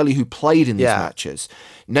can tell you who played in these matches.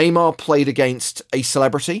 Neymar played against a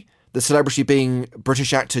celebrity, the celebrity being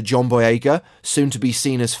British actor John Boyega, soon to be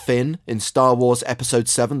seen as Finn in Star Wars Episode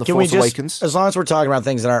 7, The Force Awakens. As long as we're talking about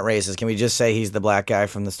things that aren't racist, can we just say he's the black guy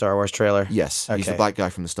from the Star Wars trailer? Yes, he's the black guy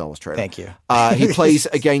from the Star Wars trailer. Thank you. He plays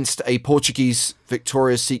against a Portuguese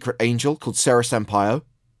Victoria's Secret angel called Sarah Sampaio.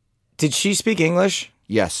 Did she speak English?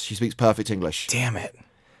 Yes, she speaks perfect English. Damn it.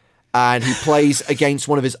 And he plays against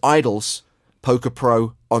one of his idols, poker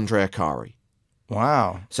pro Andre Akari.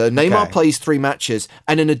 Wow. So Neymar plays 3 matches,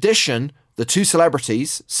 and in addition, the 2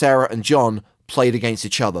 celebrities, Sarah and John, played against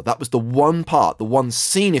each other. That was the one part, the one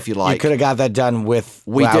scene, if you like. You could have got that done with.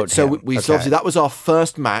 We did. So so obviously that was our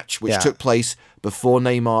first match, which took place before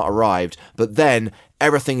Neymar arrived. But then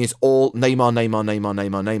everything is all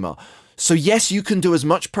Neymar. So yes, you can do as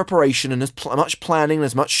much preparation and as much planning and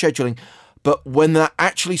as much scheduling, but when that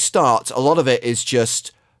actually starts, a lot of it is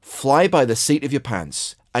just fly by the seat of your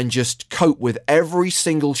pants and just cope with every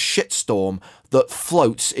single shitstorm that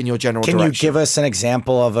floats in your general direction. Can you give us an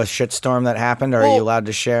example of a shitstorm that happened? Or are you allowed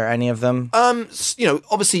to share any of them?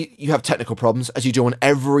 Obviously you have technical problems, as you do on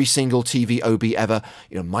every single TV OB ever.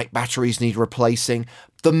 Mic batteries need replacing.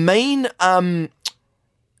 The main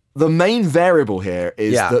variable here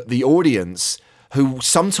is that the audience, who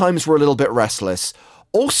sometimes were a little bit restless,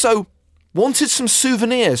 also wanted some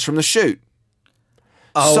souvenirs from the shoot.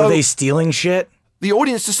 Oh, so, are they stealing shit? The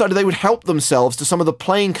audience decided they would help themselves to some of the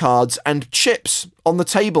playing cards and chips on the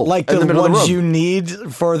table, like in the middle of the room. You need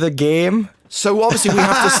for the game. So obviously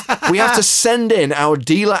we have to send in our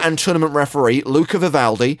dealer and tournament referee, Luca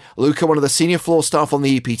Vivaldi. Luca, one of the senior floor staff on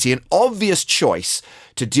the EPT, an obvious choice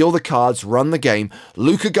to deal the cards, run the game.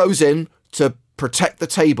 Luca goes in to protect the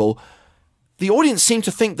table. The audience seemed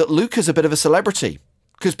to think that Luca's a bit of a celebrity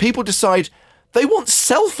because people decide they want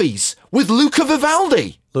selfies with Luca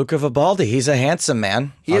Vivaldi. Luca Vivaldi, he's a handsome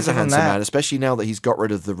man. He is a handsome man, especially now that he's got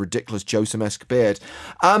rid of the ridiculous Josem-esque beard.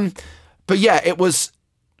 But yeah, it was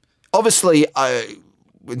obviously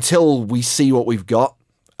until we see what we've got.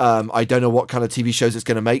 I don't know what kind of TV shows it's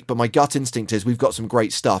going to make, but my gut instinct is we've got some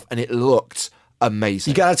great stuff, and it looked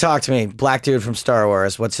amazing. You got to talk to me. Black dude from Star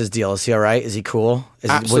Wars. What's his deal? Is he all right? Is he cool?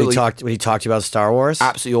 Absolutely. Would he talk to you about Star Wars?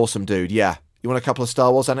 Absolutely awesome dude, yeah. You want a couple of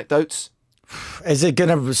Star Wars anecdotes? Is it going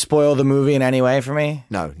to spoil the movie in any way for me?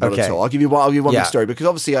 No, not at all. I'll give you one big story, because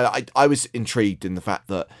obviously I was intrigued in the fact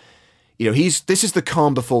that this is the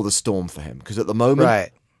calm before the storm for him, because at the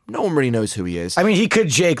moment no one really knows who he is. I mean, he could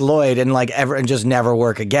Jake Lloyd and just never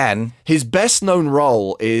work again. His best known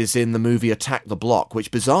role is in the movie Attack the Block,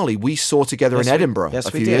 which bizarrely we saw together in Edinburgh a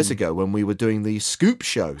few years ago when we were doing the Scoop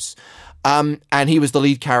shows. And he was the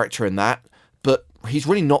lead character in that, but he's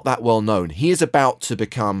really not that well known. He is about to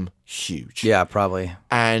become huge. Yeah, probably.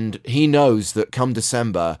 And he knows that come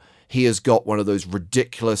December, he has got one of those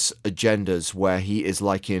ridiculous agendas where he is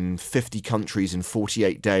like in 50 countries in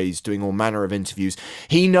 48 days doing all manner of interviews.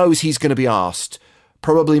 He knows he's going to be asked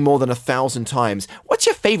probably more than 1,000 times, what's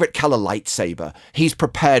your favorite color lightsaber? He's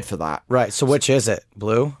prepared for that. Right. So which is it?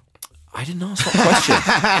 Blue? I didn't ask that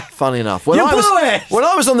question. Funny enough. When you I blew it! When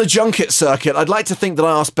I was on the junket circuit, I'd like to think that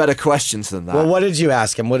I asked better questions than that. Well, what did you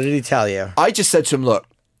ask him? What did he tell you? I just said to him, look,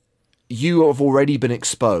 you have already been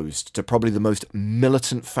exposed to probably the most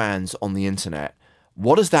militant fans on the internet.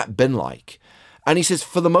 What has that been like? And he says,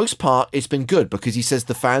 for the most part, it's been good, because he says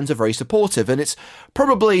the fans are very supportive. And it's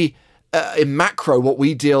probably in macro what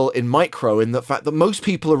we deal in micro, in the fact that most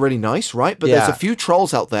people are really nice, right? But there's a few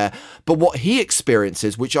trolls out there. But what he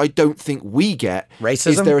experiences, which I don't think we get, racism?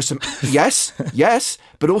 Is there are some, yes,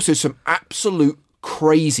 but also some absolute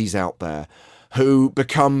crazies out there who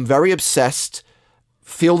become very obsessed,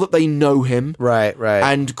 feel that they know him, right,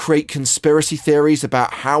 and create conspiracy theories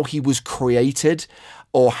about how he was created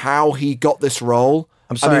or how he got this role.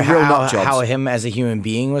 I'm sorry, real how him as a human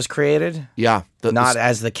being was created? Yeah. Not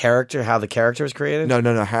as the character, how the character was created?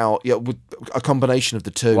 No, how, with a combination of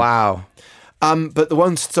the two. Wow. But the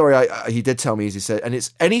one story he did tell me is, he said, and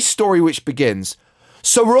it's any story which begins,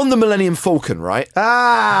 so we're on the Millennium Falcon, right?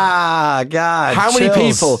 Ah, God. How many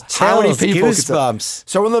people? Goosebumps.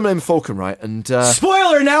 So we're on the Millennium Falcon, right? And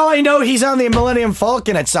spoiler, now I know he's on the Millennium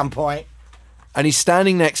Falcon at some point. And he's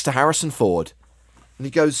standing next to Harrison Ford. And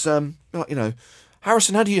he goes,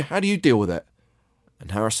 Harrison, how do you deal with it?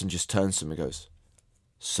 And Harrison just turns to him and goes,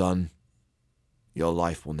 son, your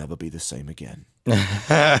life will never be the same again.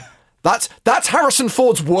 That's Harrison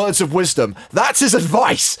Ford's words of wisdom. That's his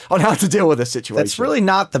advice on how to deal with this situation. That's really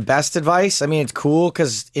not the best advice. I mean, it's cool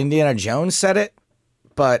because Indiana Jones said it,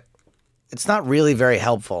 but it's not really very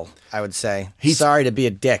helpful, I would say. Sorry to be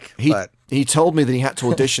a dick, but... He told me that he had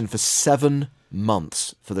to audition for 7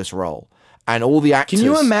 months for this role. and all the actors. Can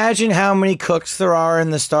you imagine how many cooks there are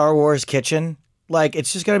in the Star Wars kitchen? Like,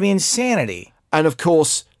 it's just going to be insanity. And of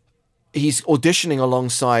course, he's auditioning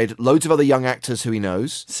alongside loads of other young actors who he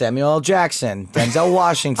knows. Samuel L. Jackson, Denzel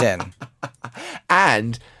Washington.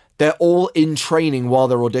 And they're all in training while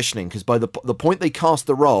they're auditioning, because by the point they cast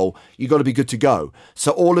the role, you got to be good to go.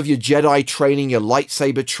 So all of your Jedi training, your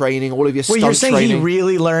lightsaber training, all of your stunt training. Well, you're saying he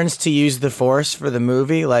really learns to use the Force for the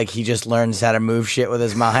movie? Like, he just learns how to move shit with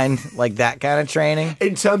his mind? Like that kind of training?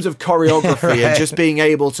 In terms of choreography right. And just being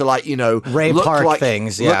able to, like, you know, Ray Park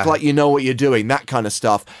things, look like you know what you're doing, that kind of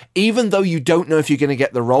stuff. Even though you don't know if you're going to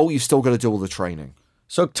get the role, you've still got to do all the training.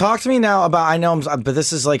 So talk to me now about, I know, but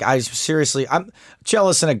this is like, I'm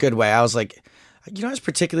jealous in a good way. I was like, you know, I was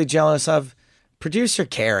particularly jealous of producer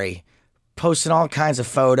Carrie posting all kinds of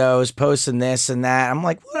photos, posting this and that. I'm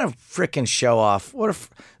like, what a freaking show off.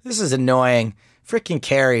 This is annoying. Freaking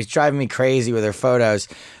Carrie's driving me crazy with her photos.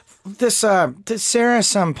 This Sarah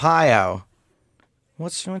Sampaio,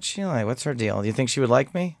 what's she like? What's her deal? Do you think she would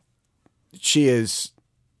like me? She is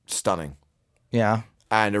stunning. Yeah.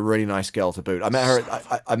 And a really nice girl to boot. I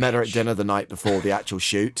met her at dinner the night before the actual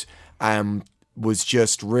shoot, and was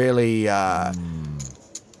just really double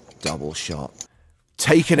shot,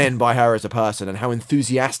 taken in by her as a person and how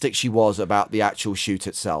enthusiastic she was about the actual shoot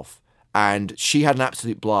itself. And she had an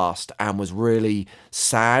absolute blast and was really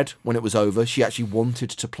sad when it was over. She actually wanted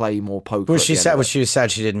to play more poker. Was she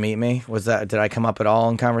sad she didn't meet me? Was that, did I come up at all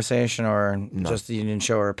in conversation, or no. Just you didn't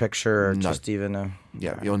show her a picture, or no. Just even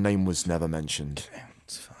yeah, your name was never mentioned. Okay.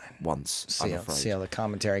 Once. See how the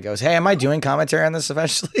commentary goes. Hey, am I doing commentary on this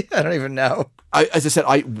eventually? I don't even know. As I said,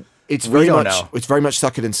 it's very much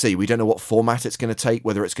suck it and see. We don't know what format it's going to take,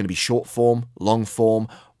 whether it's going to be short form, long form,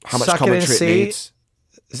 how much commentary it needs.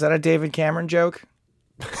 Is that a David Cameron joke?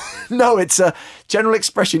 No, it's a general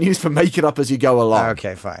expression used for make it up as you go along.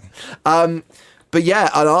 Okay, fine. But yeah,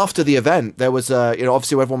 and after the event, there was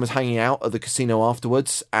obviously everyone was hanging out at the casino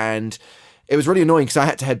afterwards, and it was really annoying because I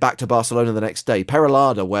had to head back to Barcelona the next day.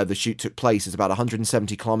 Perelada, where the shoot took place, is about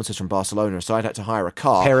 170 kilometers from Barcelona, so I'd had to hire a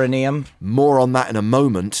car. Perineum. More on that in a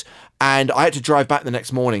moment. And I had to drive back the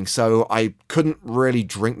next morning, so I couldn't really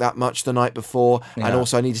drink that much the night before. Yeah. And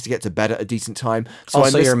also I needed to get to bed at a decent time. So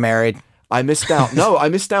you're married. I missed out. No, I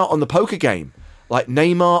missed out on the poker game. Like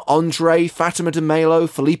Neymar, Andre, Fatima de Melo,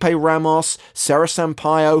 Felipe Ramos, Sarah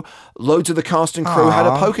Sampaio, loads of the cast and crew had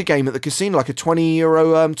a poker game at the casino, like a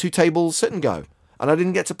 €20 two-table sit-and-go. And I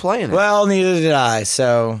didn't get to play in it. Well, neither did I,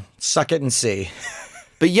 so suck it and see.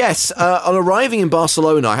 But yes, on arriving in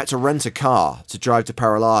Barcelona, I had to rent a car to drive to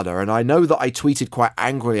Perelada, and I know that I tweeted quite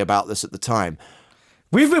angrily about this at the time.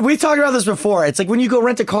 We've talked about this before. It's like when you go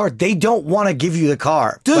rent a car, they don't want to give you the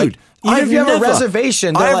car. Dude, even if you have a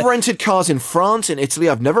reservation. I've rented cars in France, in Italy.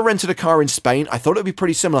 I've never rented a car in Spain. I thought it would be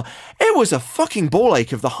pretty similar. It was a fucking ball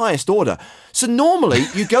ache of the highest order. So normally,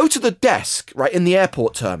 you go to the desk, right, in the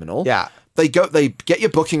airport terminal. Yeah. They get your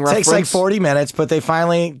booking reference. Takes like 40 minutes, but they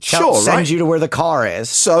finally send you to where the car is.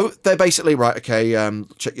 So they're basically, right, okay,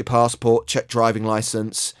 check your passport, check driving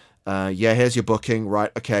license. Here's your booking.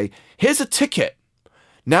 Right, okay. Here's a ticket.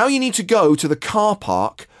 Now you need to go to the car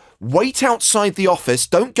park, wait outside the office,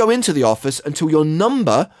 don't go into the office until your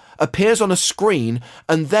number appears on a screen,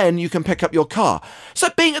 and then you can pick up your car. It's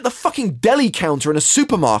like being at the fucking deli counter in a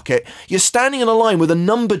supermarket. You're standing in a line with a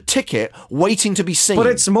numbered ticket waiting to be seen. But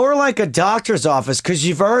it's more like a doctor's office because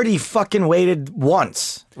you've already fucking waited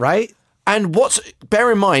once, right? And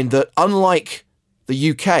bear in mind that unlike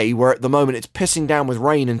the UK, where at the moment it's pissing down with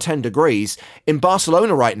rain and 10 degrees, in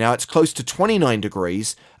Barcelona right now it's close to 29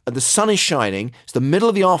 degrees and the sun is shining. It's the middle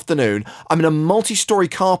of the afternoon. I'm in a multi-story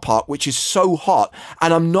car park which is so hot,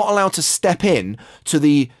 and I'm not allowed to step in to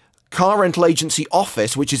the car rental agency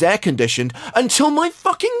office, which is air conditioned, until my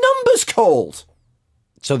fucking number's called.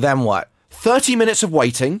 So then what? 30 minutes of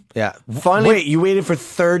waiting. Yeah. Finally, wait, you waited for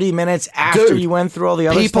 30 minutes after you went through all the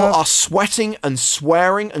other people stuff? Are sweating and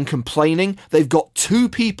swearing and complaining. They've got 2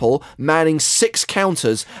 people manning 6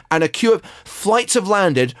 counters and a queue of flights have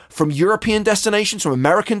landed from European destinations, from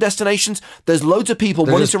American destinations. There's loads of people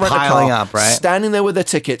wanting to rent a car, up, right? standing there with their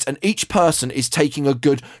tickets, and each person is taking a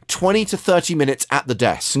good 20 to 30 minutes at the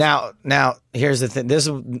desk. Now, here's the thing. This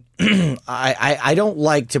I don't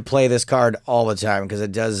like to play this card all the time because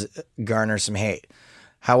it does garner some hate.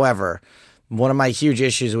 However, one of my huge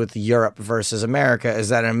issues with Europe versus America is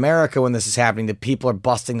that in America, when this is happening, the people are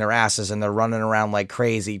busting their asses and they're running around like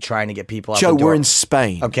crazy trying to get people out the door. Joe, we're in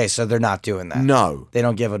Spain. Okay, so they're not doing that. No. They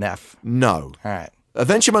don't give an F. No. All right.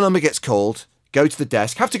 Eventually my number gets called, go to the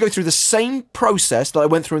desk, have to go through the same process that I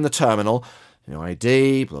went through in the terminal.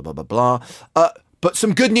 ID, blah, blah, blah, blah. But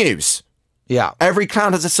some good news. Yeah. Every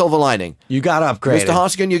cloud has a silver lining. You got upgraded. Mr.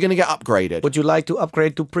 Hartigan, you're going to get upgraded. Would you like to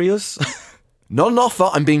upgrade to Prius? Not an offer.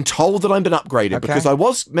 I'm being told that I've been upgraded because I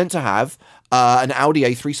was meant to have an Audi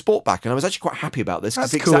A3 Sportback, and I was actually quite happy about this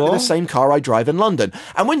because it's exactly the same car I drive in London.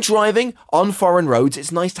 And when driving on foreign roads, it's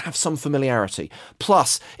nice to have some familiarity.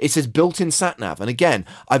 Plus, it says built-in sat-nav. And again,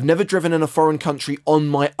 I've never driven in a foreign country on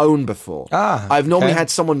my own before. I've normally had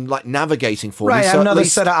someone like navigating for me. Right, so another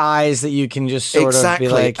set of eyes that you can just sort of be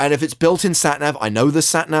like... And if it's built-in sat-nav, I know the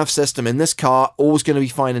sat-nav system in this car, all's going to be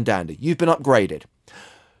fine and dandy. You've been upgraded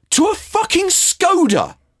to a fucking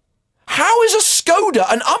Skoda. How is a Skoda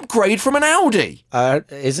an upgrade from an Audi?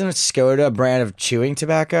 Isn't a Skoda a brand of chewing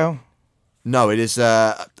tobacco? No, it is.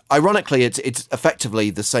 Ironically, it's effectively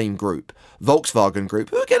the same group, Volkswagen Group,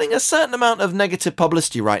 who are getting a certain amount of negative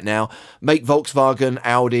publicity right now. Make Volkswagen,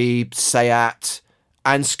 Audi, Seat,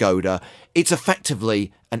 and Skoda. It's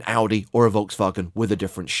effectively an Audi or a Volkswagen with a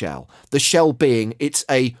different shell. The shell being, it's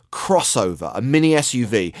a crossover, a mini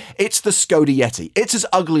SUV. It's the Skoda Yeti. It's as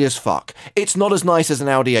ugly as fuck. It's not as nice as an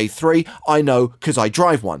Audi A3. I know, because I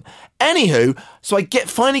drive one. Anywho, so I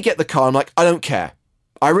finally get the car. I'm like, I don't care.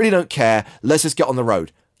 I really don't care. Let's just get on the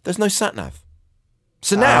road. There's no sat-nav.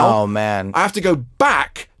 So now, I have to go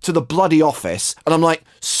back to the bloody office, and I'm like,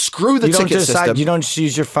 screw the ticket system. You don't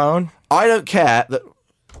use your phone? I don't care that...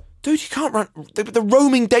 Dude, you can't run... The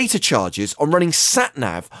roaming data charges on running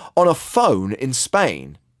sat-nav on a phone in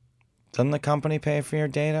Spain. Doesn't the company pay for your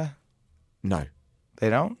data? No.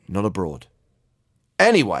 They don't? Not abroad.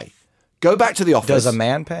 Anyway, go back to the office. Does a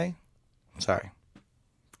man pay? Sorry.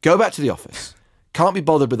 Go back to the office. Can't be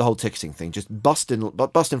bothered with the whole ticketing thing. Just bust in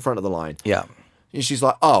front of the line. Yeah. And she's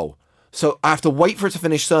like, oh, so I have to wait for it to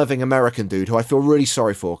finish serving American dude, who I feel really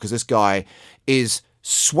sorry for, because this guy is...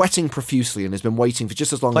 sweating profusely and has been waiting for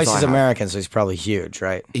just as long as I have. Place is American, so he's probably huge,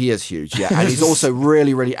 right? He is huge, yeah. And he's also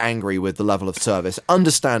really, really angry with the level of service,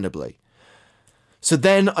 understandably. So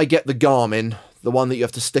then I get the Garmin, the one that you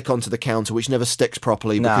have to stick onto the counter, which never sticks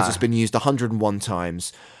properly because it's been used 101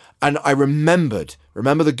 times. And I remember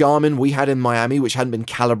the Garmin we had in Miami, which hadn't been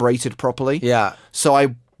calibrated properly? Yeah. So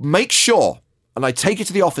I make sure... And I take it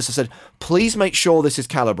to the office. I said, please make sure this is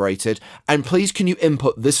calibrated. And please, can you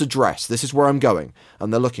input this address? This is where I'm going.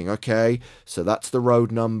 And they're looking, okay, so that's the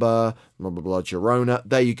road number, blah, blah, blah, Girona.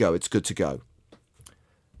 There you go. It's good to go.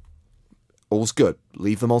 All's good.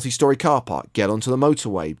 Leave the multi-story car park. Get onto the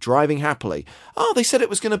motorway. Driving happily. Oh, they said it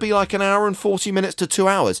was going to be like an hour and 40 minutes to 2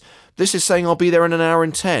 hours. This is saying I'll be there in an hour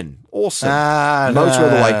and 10. Awesome. Motor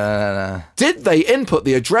of the way. No. Did they input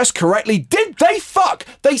the address correctly? Did they fuck?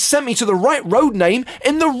 They sent me to the right road name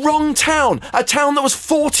in the wrong town. A town that was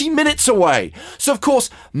 40 minutes away. So, of course,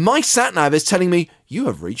 my sat-nav is telling me, you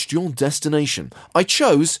have reached your destination. I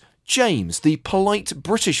chose... James, the polite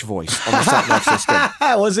British voice on the sat-nav system.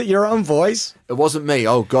 Was it your own voice? It wasn't me.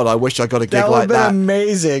 Oh, God, I wish I got a gig like that. That would have been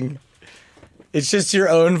amazing. It's just your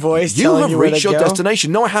own voice telling you where to go? You have reached your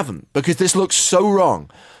destination. No, I haven't, because this looks so wrong.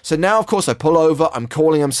 So now, of course, I pull over. I'm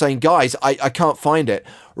calling. I'm saying, guys, I can't find it.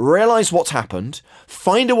 Realize what's happened.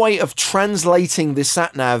 Find a way of translating the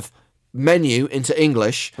sat-nav menu into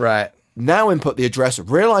English. Right. Now input the address,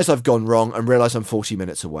 realise I've gone wrong, and realise I'm 40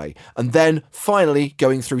 minutes away. And then, finally,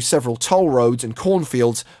 going through several toll roads and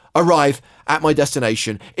cornfields, arrive at my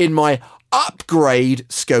destination in my upgrade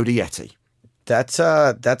Skoda Yeti. That's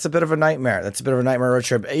a bit of a nightmare. That's a bit of a nightmare road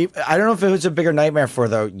trip. I don't know if it was a bigger nightmare for,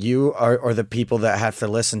 though, you or the people that have to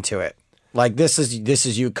listen to it. Like, this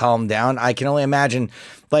is you calm down. I can only imagine,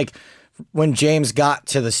 like... When James got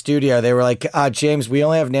to the studio, they were like, James, we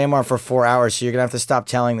only have Neymar for 4 hours, so you're going to have to stop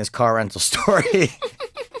telling this car rental story.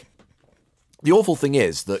 The awful thing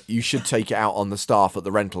is that you should take it out on the staff at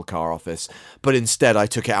the rental car office, but instead I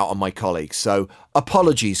took it out on my colleagues. So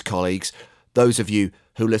apologies, colleagues, those of you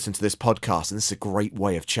who listen to this podcast, and this is a great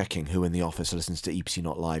way of checking who in the office listens to EPT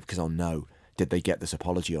Not Live, because I'll know, did they get this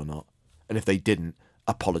apology or not? And if they didn't,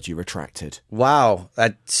 apology retracted. Wow,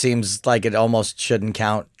 that seems like it almost shouldn't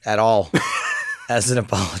count at all as an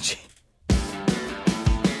apology.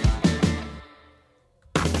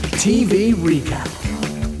 TV recap.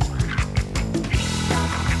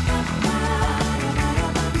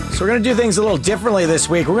 So we're going to do things a little differently this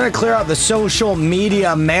week. We're going to clear out the social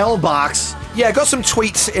media mailbox. Yeah, I got some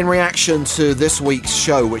tweets in reaction to this week's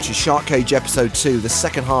show, which is Shark Cage Episode 2, the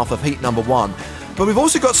second half of Heat Number 1. But we've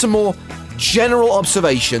also got some more general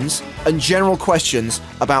observations and general questions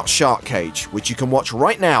about Shark Cage, which you can watch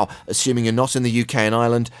right now, assuming you're not in the UK and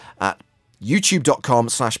Ireland, at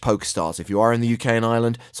youtube.com/PokerStars. If you are in the UK and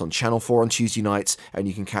Ireland, it's on Channel 4 on Tuesday nights, and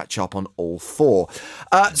you can catch up on all 4.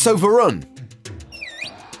 So, Varun,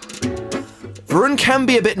 Varun can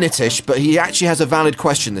be a bit nittish, but he actually has a valid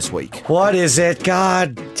question this week. What is it?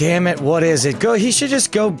 God damn it, what is it? He should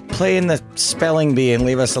just go play in the spelling bee and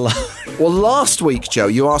leave us alone. Well, last week, Joe,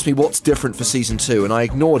 you asked me what's different for Season 2, and I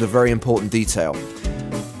ignored a very important detail.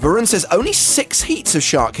 Varun says only 6 heats of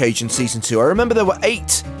Shark Cage in Season 2. I remember there were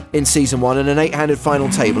 8 in Season 1 and an 8-handed final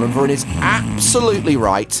table, and Varun is absolutely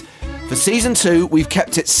right. For Season 2, we've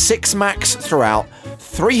kept it 6 max throughout,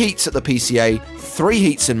 3 heats at the PCA, 3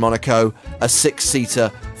 heats in Monaco, a 6-seater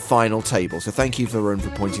final table. So thank you, Varun, for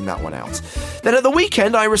pointing that one out. Then at the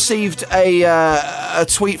weekend, I received a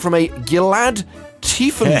tweet from a Gilad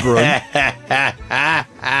Tiefenbrunn.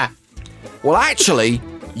 Well, actually,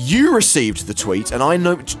 you received the tweet, and I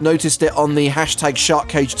noticed it on the hashtag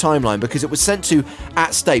SharkCage timeline because it was sent to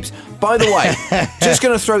 @Stapes. By the way, just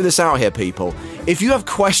going to throw this out here, people. If you have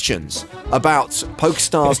questions about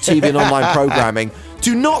PokerStars TV and online programming,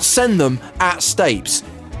 do not send them @Stapes.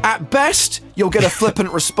 At best, you'll get a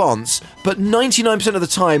flippant response, but 99% of the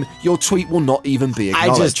time, your tweet will not even be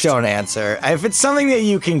acknowledged. I just don't answer. If it's something that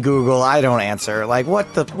you can Google, I don't answer. Like,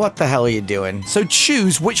 what the hell are you doing? So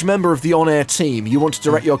choose which member of the on-air team you want to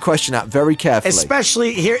direct your question at very carefully.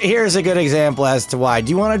 Especially, here's a good example as to why. Do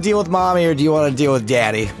you want to deal with mommy or do you want to deal with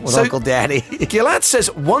daddy, with Uncle Daddy? Gilad says,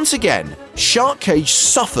 once again, Shark Cage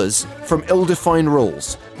suffers from ill-defined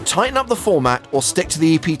rules. Tighten up the format or stick to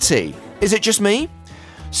the EPT. Is it just me?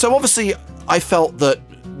 So obviously, I felt that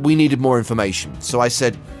we needed more information. So I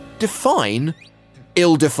said, define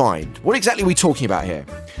ill-defined. What exactly are we talking about here?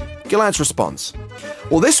 Gilad's response.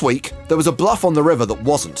 Well, this week, there was a bluff on the river that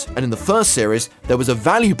wasn't. And in the first series, there was a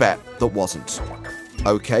value bet that wasn't.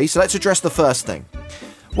 Okay, so let's address the first thing.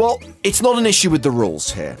 Well, it's not an issue with the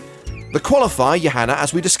rules here. The qualifier, Johanna,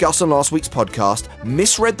 as we discussed on last week's podcast,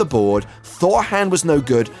 misread the board, thought a hand was no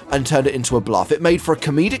good, and turned it into a bluff. It made for a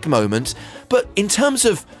comedic moment, but in terms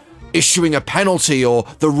of issuing a penalty or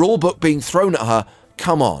the rulebook being thrown at her,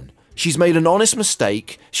 come on. She's made an honest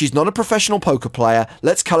mistake. She's not a professional poker player.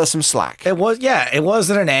 Let's cut her some slack. It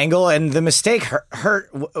wasn't an angle, and the mistake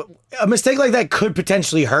hurt. A mistake like that could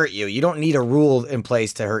potentially hurt you. You don't need a rule in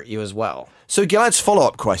place to hurt you as well. So Gilad's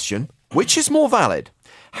follow-up question, which is more valid?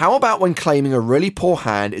 How about when claiming a really poor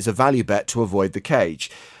hand is a value bet to avoid the cage?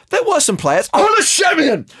 There were some players,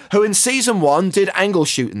 who in Season 1 did angle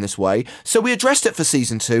shoot in this way, so we addressed it for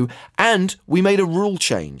Season 2, and we made a rule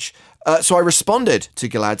change. So I responded to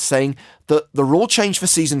Gilad saying that the rule change for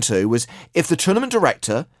Season 2 was if the tournament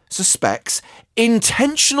director suspects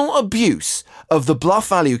intentional abuse of the bluff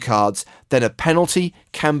value cards, then a penalty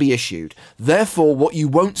can be issued. Therefore, what you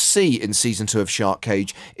won't see in Season 2 of Shark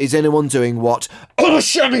Cage is anyone doing what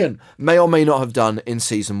Olashevian may or may not have done in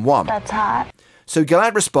Season 1. That's hot. So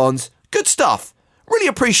Gilad responds, good stuff. Really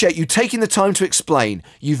appreciate you taking the time to explain.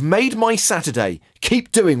 You've made my Saturday.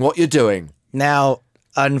 Keep doing what you're doing. Now,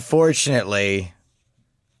 unfortunately,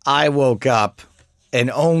 I woke up and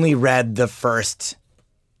only read the first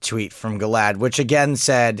tweet from Gilad, which again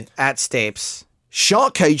said, @Stapes.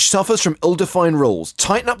 Shark Cage suffers from ill-defined rules.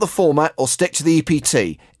 Tighten up the format or stick to the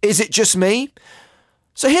EPT. Is it just me?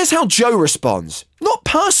 So here's how Joe responds. Not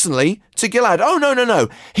personally to Gilad. Oh, no.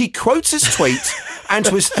 He quotes his tweet and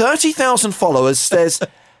to his 30,000 followers says,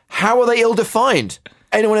 how are they ill-defined?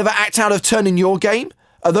 Anyone ever act out of turn in your game?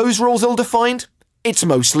 Are those rules ill-defined? It's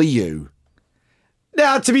mostly you.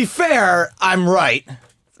 Now, to be fair, I'm right.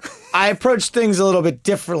 I approached things a little bit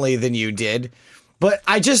differently than you did, but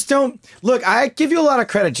I just don't... Look, I give you a lot of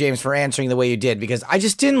credit, James, for answering the way you did, because I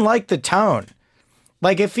just didn't like the tone.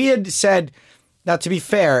 Like, if he had said... Now, to be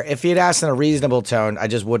fair, if he had asked in a reasonable tone, I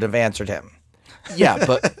just wouldn't have answered him. Yeah,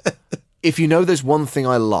 but if you know there's one thing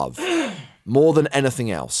I love, more than anything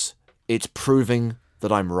else, it's proving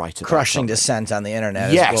that I'm right about Crushing something. Dissent on the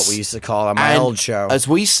internet Yes. is what we used to call it on my old show. As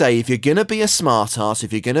we say, if you're going to be a smartass,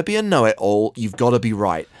 if you're going to be a know-it-all, you've got to be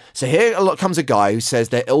right. So here comes a guy who says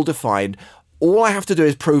they're ill-defined. All I have to do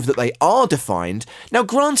is prove that they are defined. Now,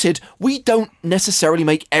 granted, we don't necessarily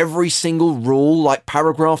make every single rule, like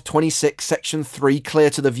paragraph 26, section 3,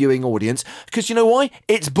 clear to the viewing audience, because you know why?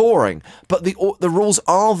 It's boring. But the rules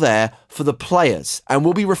are there for the players, and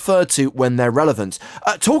will be referred to when they're relevant.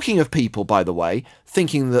 Talking of people, by the way,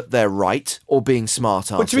 thinking that they're right or being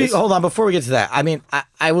smart asses. Hold on, before we get to that, I mean,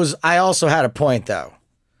 I also had a point, though.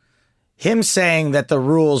 Him saying that the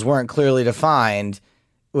rules weren't clearly defined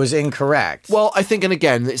was incorrect. Well, I think, and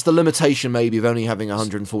again, it's the limitation maybe of only having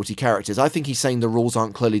 140 characters. I think he's saying the rules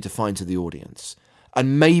aren't clearly defined to the audience.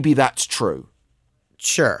 And maybe that's true.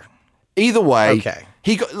 Sure. Either way, okay.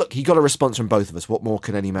 He got a response from both of us. What more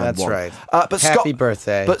can any man want? That's right. But Happy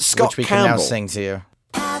birthday. But Scott which we Campbell, can now sing to you.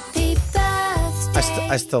 Happy birthday.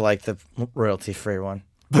 I still like the royalty-free one.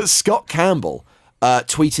 But Scott Campbell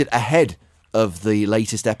tweeted ahead of the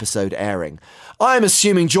latest episode airing. I am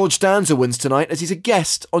assuming George Danza wins tonight as he's a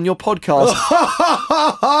guest on your podcast.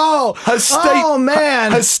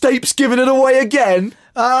 Man. Has Stapes given it away again?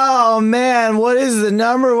 Oh, man. What is the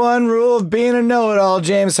number one rule of being a know-it-all,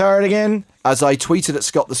 James Hardigan? As I tweeted at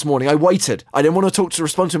Scott this morning, I waited. I didn't want to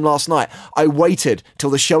respond to him last night. I waited till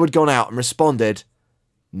the show had gone out and responded,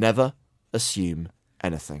 never assume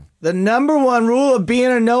anything. The number one rule of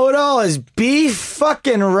being a know-it-all is be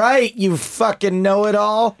fucking right, you fucking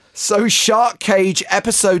know-it-all. So Shark Cage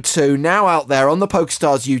Episode 2, now out there on the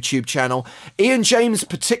PokerStars YouTube channel. Ian James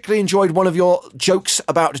particularly enjoyed one of your jokes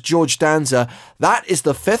about George Danza. That is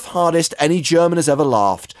the 5th hardest any German has ever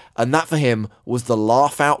laughed. And that for him was the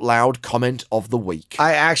laugh out loud comment of the week.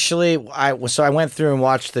 I went through and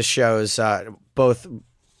watched the shows, both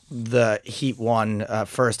the Heat 1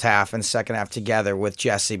 first half and second half together with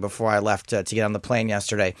Jesse before I left to get on the plane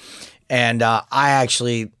yesterday. And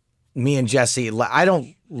me and Jesse, I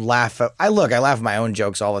don't laugh at, I laugh at my own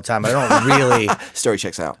jokes all the time. I don't really. Story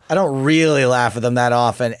checks out. I don't really laugh at them that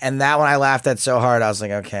often. And that one I laughed at so hard, I was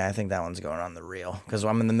like, okay, I think that one's going on the reel. Because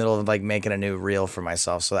I'm in the middle of making a new reel for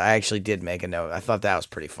myself. So I actually did make a note. I thought that was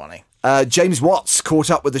pretty funny. James Watts caught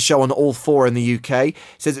up with the show on All 4 in the UK.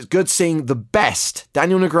 Says it's good seeing the best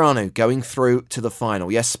Daniel Negreanu going through to the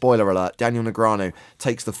final. Yes, spoiler alert, Daniel Negreanu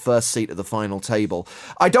takes the first seat at the final table.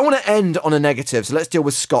 I don't want to end on a negative, so let's deal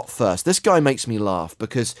with Scott first. This guy makes me laugh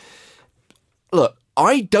because, look,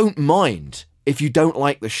 I don't mind if you don't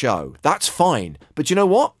like the show. That's fine. But you know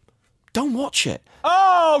what? Don't watch it.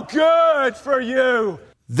 Oh, good for you.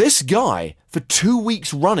 This guy, for 2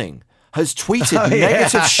 weeks running, has tweeted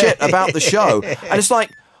negative shit about the show. And it's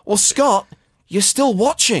like, well, Scott, you're still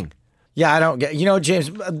watching. Yeah, I don't get... You know,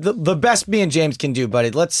 James, the best me and James can do,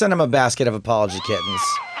 buddy, let's send him a basket of apology kittens.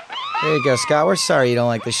 There you go, Scott. We're sorry you don't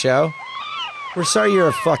like the show. We're sorry you're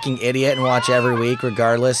a fucking idiot and watch every week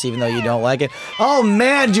regardless, even though you don't like it. Oh,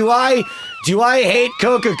 man, do I hate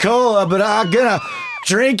Coca-Cola, but I'm gonna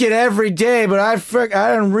drink it every day, but I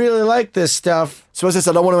don't really like this stuff. So as I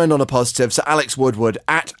said, I want to end on a positive. So Alex Woodward,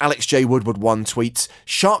 at AlexJWoodward1 tweets,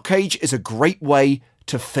 Shark Cage is a great way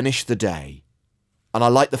to finish the day. And I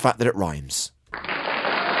like the fact that it rhymes.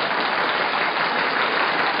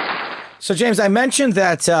 So James, I mentioned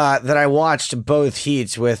that I watched both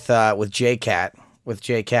heats with J-Cat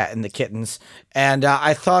and the kittens, and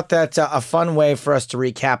I thought that a fun way for us to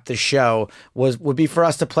recap the show would be for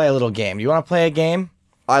us to play a little game. Do you want to play a game?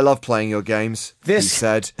 I love playing your games, he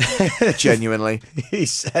said, genuinely. He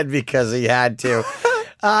said because he had to.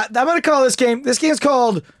 I'm going to call this game's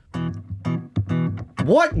called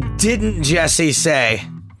What Didn't Jesse Say?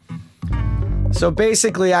 So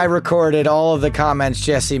basically, I recorded all of the comments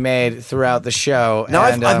Jesse made throughout the show. Now,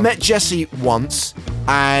 I've met Jesse once,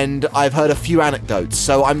 and I've heard a few anecdotes,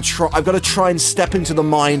 so I've got to try and step into the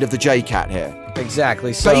mind of the J-Cat here.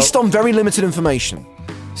 Exactly. So, based on very limited information.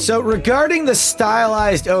 So regarding the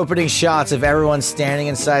stylized opening shots of everyone standing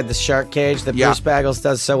inside the shark cage that Bruce Bagels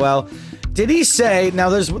does so well, did he say, now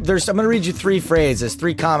there's I'm going to read you 3 phrases,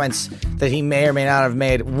 3 comments that he may or may not have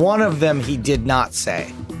made. One of them he did not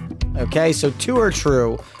say. Okay, so 2 are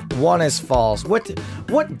true, 1 is false. What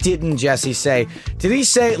didn't Jesse say? Did he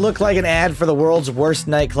say it looked like an ad for the world's worst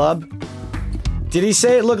nightclub? Did he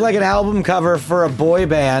say it looked like an album cover for a boy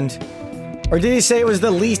band? Or did he say it was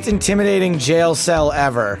the least intimidating jail cell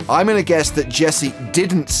ever? I'm going to guess that Jesse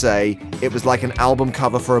didn't say it was like an album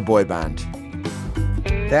cover for a boy band.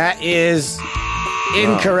 That is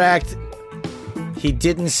incorrect. He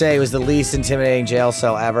didn't say it was the least intimidating jail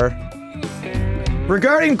cell ever.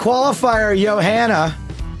 Regarding qualifier Johanna,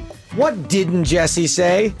 what didn't Jesse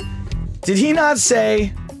say? Did he not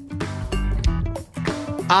say,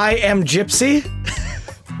 I am Gypsy?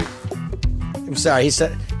 I'm sorry,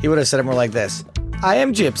 he would have said it more like this. I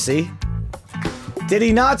am Gypsy. Did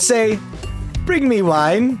he not say, bring me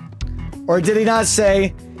wine? Or did he not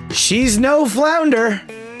say, she's no flounder?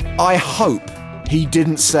 I hope he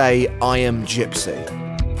didn't say, I am Gypsy.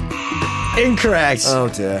 Incorrect. Oh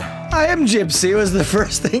dear. I am Gypsy was the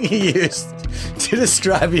first thing he used to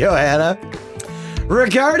describe Johanna.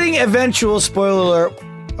 Regarding eventual spoiler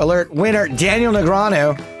alert winner Daniel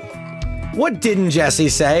Negreanu, what didn't Jesse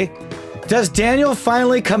say? Does Daniel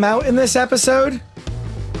finally come out in this episode?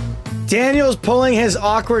 Daniel's pulling his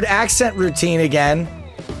awkward accent routine again.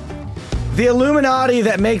 The Illuminati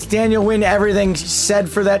that makes Daniel win everything said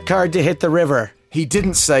for that card to hit the river. He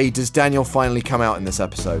didn't say, does Daniel finally come out in this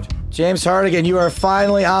episode? James Hardigan, you are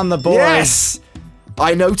finally on the board. Yes!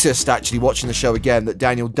 I noticed, actually, watching the show again, that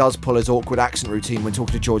Daniel does pull his awkward accent routine when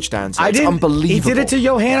talking to George Dancer. It's unbelievable. He did it to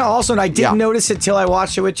Johanna also, and I didn't notice it till I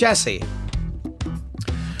watched it with Jesse.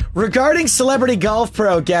 Regarding celebrity golf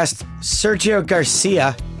pro guest Sergio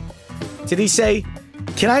Garcia, did he say,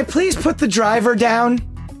 "Can I please put the driver down?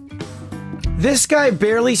 This guy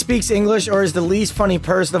barely speaks English or is the least funny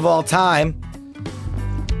person of all time."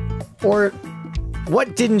 Or...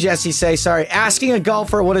 what didn't Jesse say? Sorry. Asking a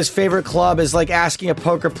golfer what his favorite club is like asking a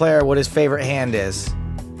poker player what his favorite hand is.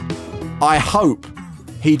 I hope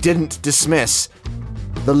he didn't dismiss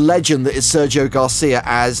the legend that is Sergio Garcia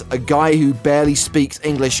as a guy who barely speaks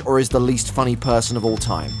English or is the least funny person of all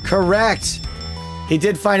time. Correct. He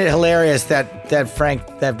did find it hilarious that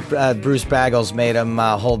Bruce Bagels made him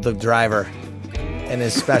hold the driver in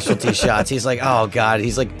his specialty shots. He's like, oh God.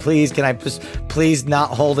 He's like, please, can I please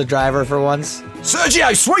not hold a driver for once?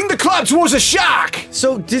 Sergio, swing the club towards a shark!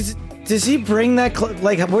 So does he bring that club?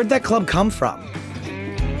 Like, where'd that club come from?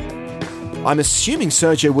 I'm assuming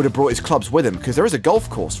Sergio would have brought his clubs with him because there is a golf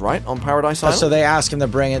course, right, on Paradise Island? So they asked him to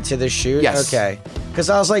bring it to the shoot? Yes. Okay. Because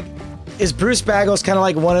I was like, is Bruce Bagels kind of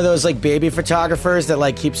like one of those like baby photographers that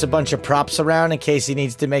like keeps a bunch of props around in case he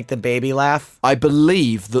needs to make the baby laugh? I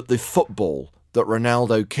believe that the football that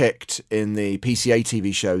Ronaldo kicked in the PCA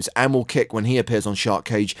TV shows and will kick when he appears on Shark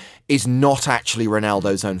Cage is not actually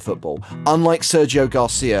Ronaldo's own football. Unlike Sergio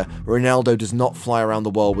Garcia, Ronaldo does not fly around the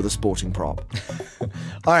world with a sporting prop.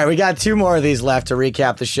 All right, we got 2 more of these left to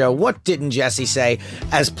recap the show. What didn't Jesse say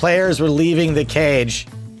as players were leaving the cage?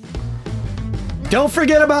 Don't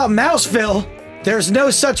forget about Mouseville. There's no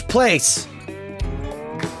such place.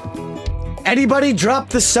 Anybody drop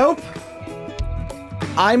the soap?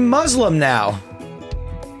 I'm Muslim now.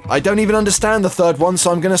 I don't even understand the third one,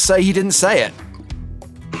 so I'm going to say he didn't say it.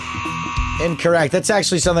 Incorrect. That's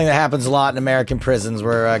actually something that happens a lot in American prisons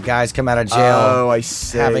where guys come out of jail I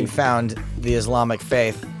see. having found the Islamic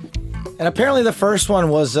faith. And apparently the first one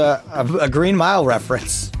was a Green Mile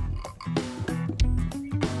reference.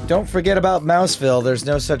 Don't forget about Mouseville. There's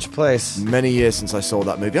no such place. Many years since I saw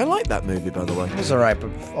that movie. I like that movie, by the way. It was all right, but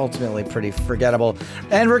ultimately pretty forgettable.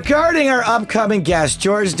 And regarding our upcoming guest,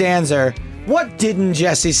 George Dancer, what didn't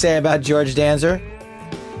Jesse say about George Dancer?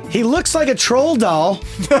 He looks like a troll doll.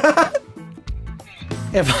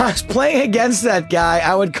 If I was playing against that guy,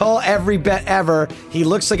 I would call every bet ever. He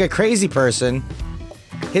looks like a crazy person.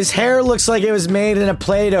 His hair looks like it was made in a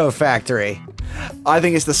Play-Doh factory. I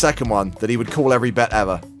think it's the second one, that he would call every bet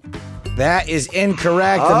ever. That is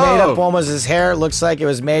incorrect. The made-up one was his hair looks like it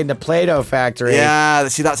was made in a Play-Doh factory. Yeah,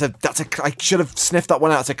 see, that's a. I should have sniffed that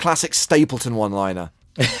one out. It's a classic Stapleton one-liner.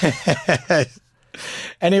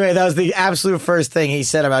 Anyway, that was the absolute first thing he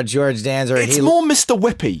said about George Dancer. It's more Mr.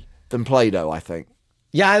 Whippy than Play-Doh, I think.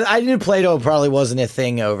 Yeah, I knew Play-Doh probably wasn't a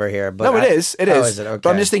thing over here. But no, it is. It is. Is it? Okay. But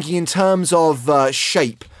I'm just thinking in terms of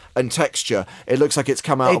shape and texture, it looks like it's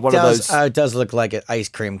come out of one of those. It does look like an ice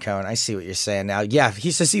cream cone. I see what you're saying now. Yeah,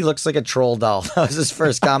 he says he looks like a troll doll. That was his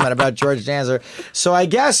first comment about George Dancer. So I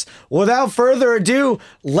guess, without further ado,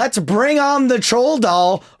 let's bring on the troll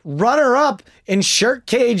doll, runner-up in Shark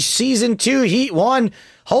Cage Season 2, Heat 1.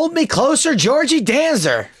 Hold me closer, Georgie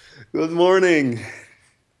Dancer. Good morning.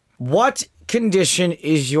 What condition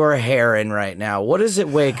is your hair in right now? What does it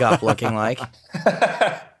wake up looking like?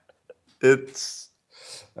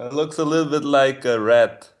 It looks a little bit like a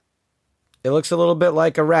rat. It looks a little bit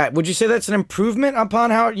like a rat. Would you say that's an improvement upon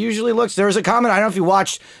how it usually looks? There was a comment, I don't know if you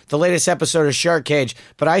watched the latest episode of Shark Cage,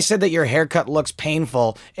 but I said that your haircut looks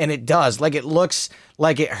painful, and it does. Like, it looks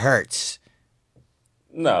like it hurts.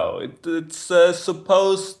 No, it's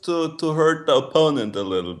supposed to hurt the opponent a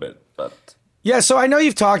little bit, but... Yeah, so I know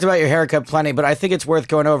you've talked about your haircut plenty, but I think it's worth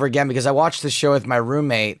going over again because I watched the show with my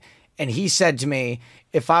roommate, and he said to me,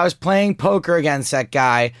 if I was playing poker against that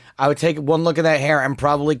guy, I would take one look at that hair and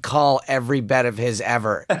probably call every bet of his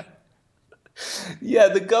ever. Yeah,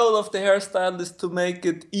 the goal of the hairstyle is to make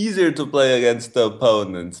it easier to play against the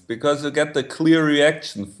opponents because you get the clear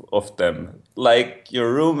reaction of them. Like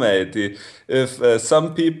your roommate, if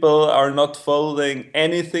some people are not folding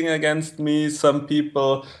anything against me, some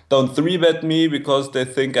people don't 3-bet me because they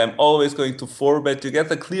think I'm always going to 4-bet. You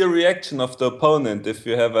get a clear reaction of the opponent if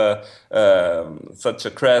you have such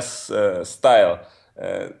a crass style.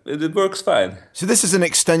 It works fine. So this is an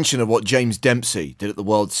extension of what James Dempsey did at the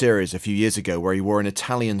World Series a few years ago, where he wore an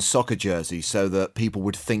Italian soccer jersey so that people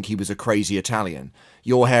would think he was a crazy Italian.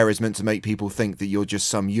 Your hair is meant to make people think that you're just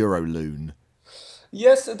some Euro loon.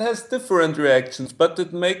 Yes, it has different reactions, but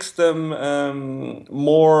it makes them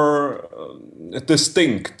more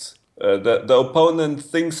distinct. The opponent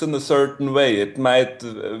thinks in a certain way. It might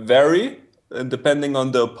vary and depending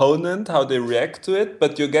on the opponent, how they react to it,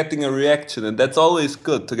 but you're getting a reaction, and that's always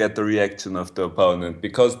good to get the reaction of the opponent,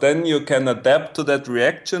 because then you can adapt to that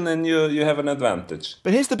reaction and you have an advantage.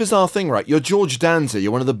 But here's the bizarre thing, right? You're George Danzer,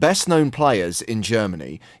 you're one of the best-known players in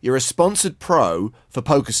Germany, you're a sponsored pro for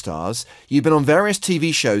PokerStars, you've been on various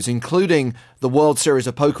TV shows, including the World Series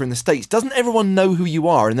of Poker in the States. Doesn't everyone know who you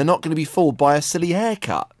are, and they're not going to be fooled by a silly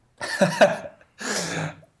haircut?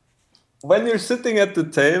 When you're sitting at the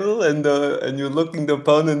table and you're looking the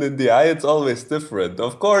opponent in the eye, it's always different.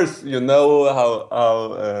 Of course, you know how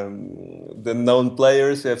the known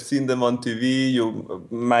players, you have seen them on TV, you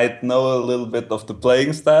might know a little bit of the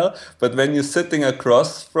playing style. But when you're sitting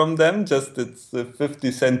across from them, just it's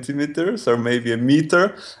 50 centimeters or maybe a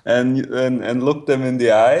meter, and look them in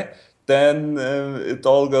the eye, then it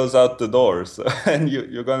all goes out the door. So, and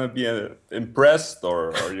you're gonna be impressed,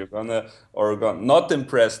 or you're gonna not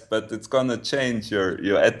impressed, but it's gonna change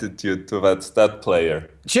your attitude towards that player.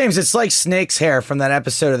 James, it's like Snake's hair from that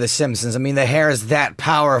episode of The Simpsons. I mean, the hair is that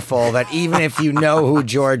powerful that even if you know who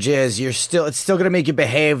George is, it's still gonna make you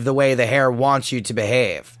behave the way the hair wants you to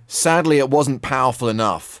behave. Sadly, it wasn't powerful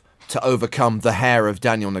enough to overcome the hair of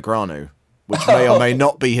Daniel Negreanu, which may or may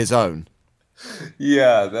not be his own.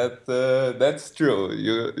 Yeah, that's true.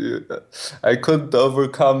 I couldn't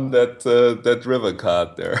overcome that river card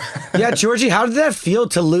there. Yeah, Georgie, how did that feel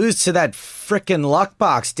to lose to that frickin' luck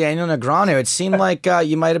box, Daniel Negreanu? It seemed like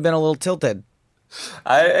you might have been a little tilted.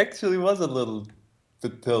 I actually was a little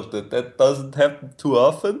bit tilted. That doesn't happen too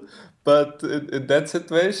often, but in that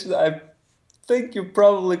situation, I think you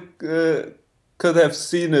probably could have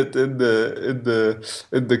seen it in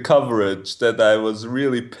the coverage that I was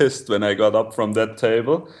really pissed when I got up from that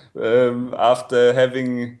table after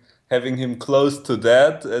having him close to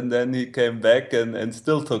that, and then he came back and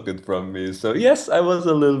still took it from me. So yes, I was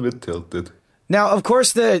a little bit tilted. Now, of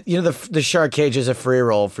course, the shark cage is a free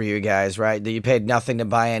roll for you guys, right? That you paid nothing to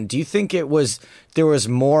buy in. Do you think there was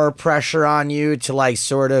more pressure on you to like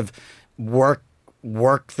sort of work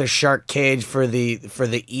the shark cage for the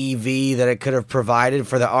EV that it could have provided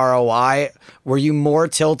for the ROI? Were you more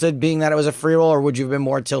tilted being that it was a free roll, or would you have been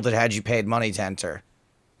more tilted had you paid money to enter?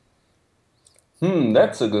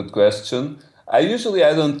 That's a good question. I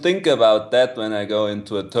don't think about that when I go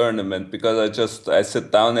into a tournament, because I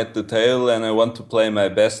sit down at the table and I want to play my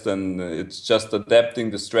best, and it's just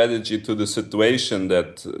adapting the strategy to the situation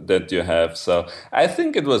that you have. So I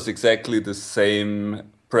think it was exactly the same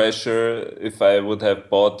pressure if I would have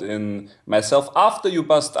bought in myself. After you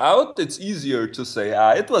bust out, it's easier to say,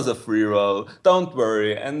 it was a free roll, don't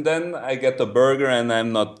worry. And then I get a burger and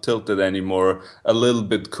I'm not tilted anymore, a little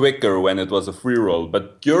bit quicker when it was a free roll.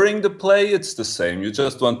 But during the play, it's the same. You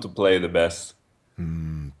just want to play the best.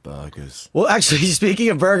 Burgers. Well, actually, speaking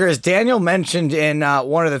of burgers, Daniel mentioned in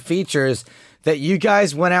one of the features that you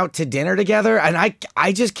guys went out to dinner together, and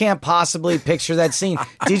I just can't possibly picture that scene.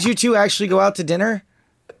 Did you two actually go out to dinner?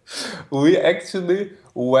 We actually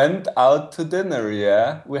went out to dinner,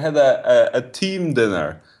 yeah. We had a team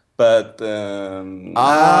dinner, but...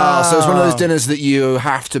 so it's one of those dinners that you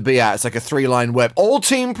have to be at. It's like a 3-line web. All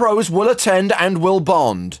team pros will attend and will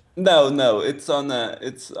bond. No,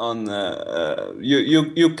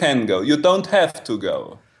 you can go. You don't have to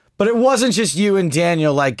go. But it wasn't just you and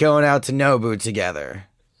Daniel like going out to Nobu together.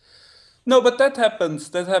 No, but that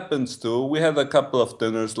happens too. We had a couple of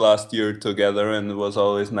dinners last year together, and it was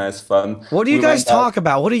always nice fun. What do you guys talk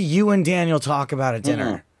about? What do you and Daniel talk about at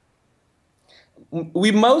dinner?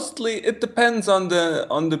 We mostly, it depends on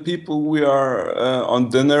the people we are on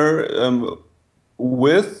dinner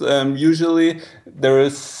with. Usually there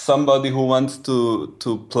is somebody who wants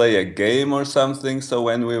to play a game or something. So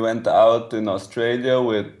when we went out in Australia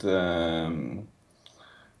with a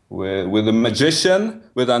magician,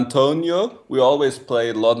 with Antonio, we always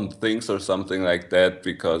play London Things or something like that,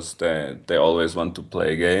 because they always want to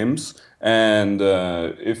play games. And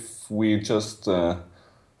if we just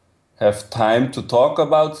have time to talk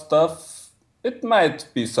about stuff, it might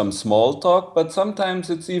be some small talk, but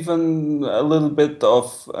sometimes it's even a little bit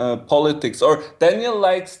of politics. Or Daniel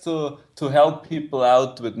likes to help people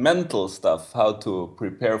out with mental stuff, how to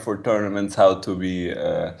prepare for tournaments, how to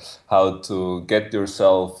get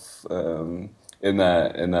yourself in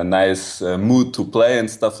a nice mood to play and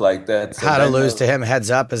stuff like that. So how to lose to him,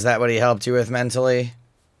 heads up, is that what he helped you with mentally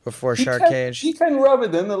before Shark Cage? He can rub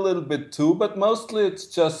it in a little bit too, but mostly it's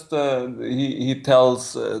just he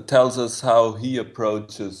tells us how he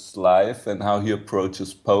approaches life and how he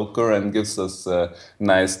approaches poker, and gives us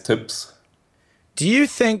nice tips. Do you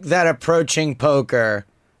think that approaching poker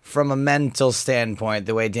from a mental standpoint,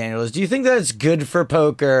 the way Daniel is, do you think that it's good for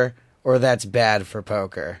poker or that's bad for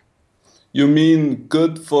poker? You mean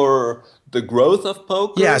good for the growth of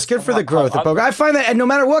poker? Yeah, it's good for the growth of poker. I find that, and no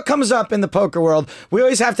matter what comes up in the poker world, we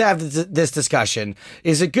always have to have this discussion.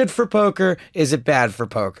 Is it good for poker? Is it bad for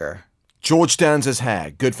poker? George Danza's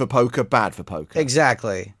hair, good for poker, bad for poker.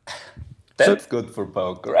 Exactly. That's good for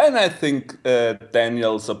poker. And I think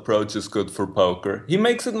Daniel's approach is good for poker. He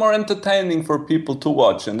makes it more entertaining for people to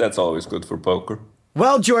watch, and that's always good for poker.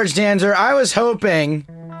 Well, George Danzer, I was hoping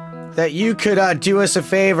that you could do us a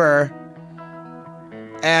favor.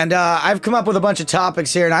 And I've come up with a bunch of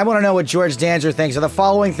topics here, and I want to know what George Danzer thinks. Are the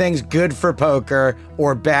following things good for poker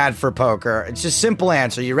or bad for poker? It's just a simple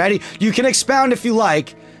answer. You ready? You can expound if you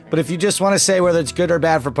like, but if you just want to say whether it's good or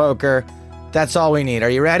bad for poker, that's all we need. Are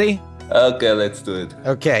you ready? Okay, let's do it.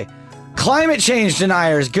 Okay. Climate change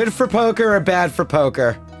deniers, good for poker or bad for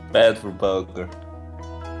poker? Bad for poker.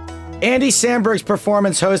 Andy Samberg's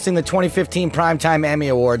performance hosting the 2015 Primetime Emmy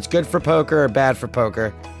Awards, good for poker or bad for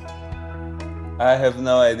poker? I have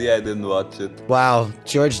no idea. I didn't watch it. Wow,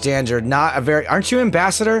 George Danzer, not a very... Aren't you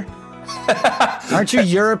ambassador? Aren't you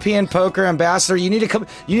European poker ambassador? You need to come.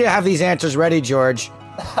 You need to have these answers ready, George.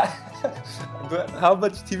 How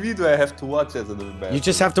much TV do I have to watch as an ambassador? You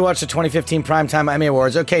just have to watch the 2015 Primetime Emmy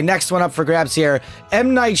Awards. Okay, next one up for grabs here.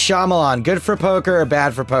 M. Night Shyamalan, good for poker or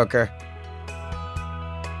bad for poker?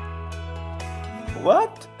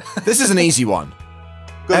 What? This is an easy one.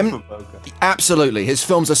 Good for poker. Absolutely. His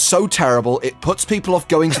films are so terrible, it puts people off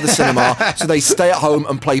going to the cinema, so they stay at home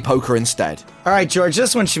and play poker instead. All right, George,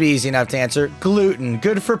 this one should be easy enough to answer. Gluten,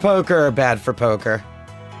 good for poker or bad for poker?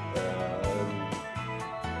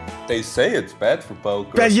 They say it's bad for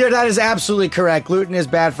poker. But yeah, that is absolutely correct. Gluten is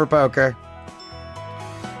bad for poker.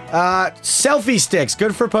 Selfie sticks,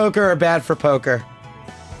 good for poker or bad for poker?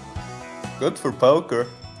 Good for poker.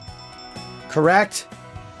 Correct.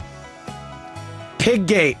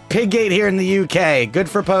 Piggate here in the UK, good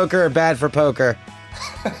for poker or bad for poker?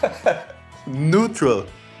 Neutral.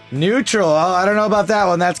 Neutral. Oh, I don't know about that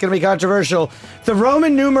one. That's going to be controversial. The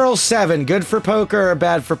Roman numeral 7, good for poker or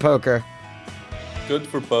bad for poker? Good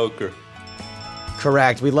for poker.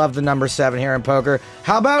 Correct. We love the number 7 here in poker.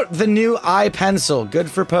 How about the new iPencil?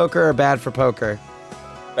 Good for poker or bad for poker?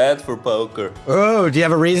 Bad for poker. Oh, do you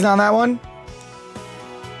have a reason on that one?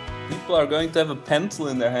 People are going to have a pencil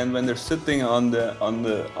in their hand when they're sitting on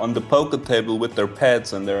the poker table with their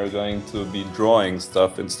pads, and they're going to be drawing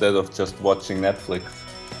stuff instead of just watching Netflix.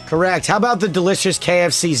 Correct. How about the delicious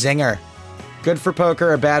KFC Zinger? Good for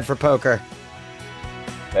poker or bad for poker?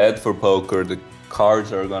 Bad for poker. The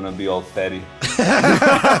cards are gonna be all fatty.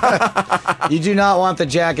 You do not want the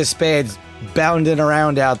Jack of Spades bounding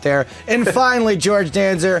around out there. And finally, George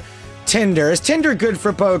Danzer, Tinder. Is Tinder good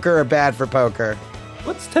for poker or bad for poker?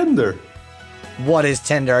 What's Tinder? What is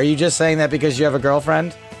Tinder? Are you just saying that because you have a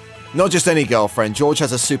girlfriend? Not just any girlfriend. George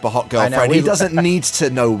has a super hot girlfriend. He doesn't need to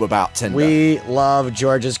know about Tinder. We love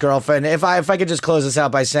George's girlfriend. If I could just close this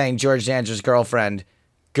out by saying George Danzer's girlfriend,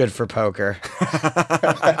 good for poker.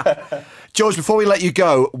 George, before we let you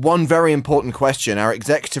go, one very important question. Our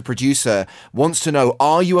executive producer wants to know,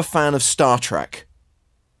 are you a fan of Star Trek?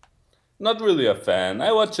 Not really a fan.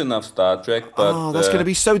 I watch enough Star Trek, but... Oh, that's going to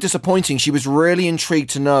be so disappointing. She was really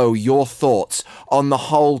intrigued to know your thoughts on the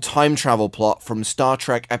whole time travel plot from Star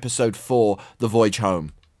Trek Episode 4, The Voyage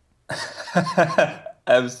Home.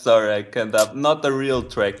 I'm sorry, I can't. I'm not a real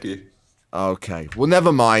Trekkie. Okay, well,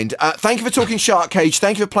 never mind. Thank you for talking Shark Cage.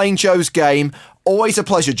 Thank you for playing Joe's game. Always a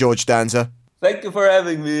pleasure, George Danza. Thank you for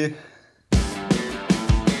having me.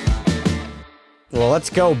 Well, let's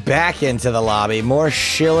go back into the lobby. More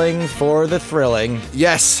shilling for the thrilling.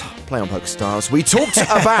 Yes, play on PokerStars. We talked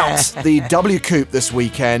about the W Coupe this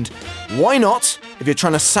weekend. Why not, if you're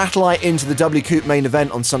trying to satellite into the W Coupe main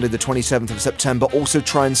event on Sunday the 27th of September, also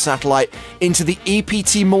try and satellite into the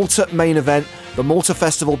EPT Malta main event, the Malta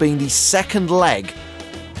Festival being the second leg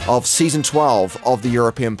of Season 12 of the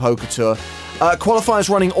European Poker Tour. Qualifiers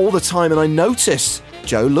running all the time, and I noticed,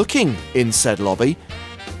 Joe, looking in said lobby,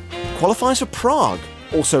 qualifiers for Prague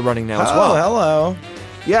also running now as well. Oh, hello.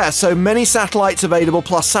 Yeah, so many satellites available,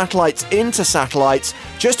 plus satellites into satellites.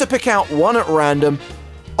 Just to pick out one at random,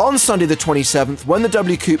 on Sunday the 27th, when the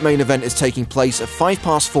W Coupe main event is taking place at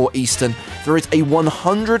 4:05 Eastern, there is a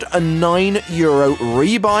 €109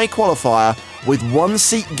 rebuy qualifier with one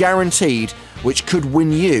seat guaranteed, which could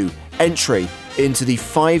win you entry into the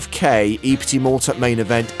 5K EPT Malta main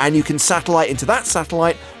event, and you can satellite into that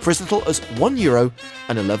satellite for as little as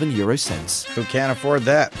 €1.11. Who can't afford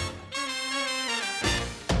that?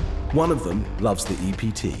 One of them loves the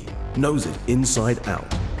EPT, knows it inside out,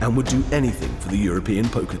 and would do anything for the European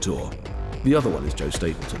Poker Tour. The other one is Joe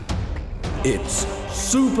Stapleton. It's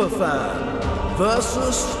Superfan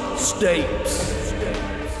versus Stapes.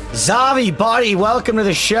 Xavi, buddy, welcome to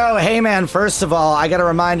the show. Hey, man, first of all, I got to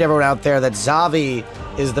remind everyone out there that Xavi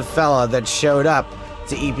is the fella that showed up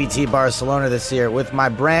to EPT Barcelona this year with my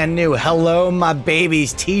brand new Hello My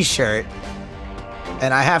Babies t-shirt.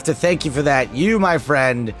 And I have to thank you for that. You, my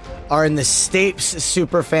friend, are in the Stapes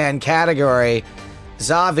superfan category.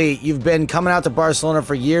 Xavi, you've been coming out to Barcelona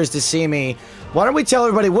for years to see me. Why don't we tell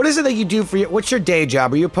everybody, what is it that you do for what's your day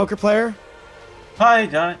job? Are you a poker player? Hi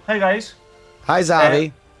guys. Hi,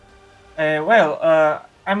 Xavi. I'm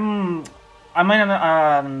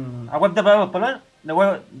a web developer.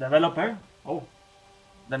 Oh,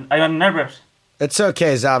 then I am nervous. It's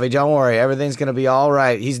okay, Xavi. Don't worry. Everything's going to be all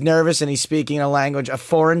right. He's nervous and he's speaking a language, a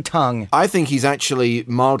foreign tongue. I think he's actually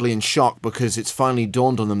mildly in shock because it's finally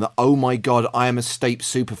dawned on them that, oh my God, I am a Stapes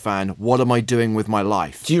superfan. What am I doing with my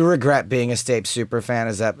life? Do you regret being a Stapes superfan?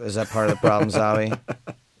 Is that part of the problem, Xavi?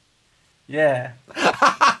 Yeah.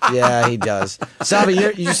 Yeah, he does.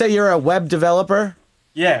 Xavi, you say you're a web developer?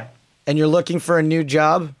 Yeah. And you're looking for a new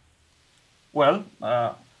job? Well,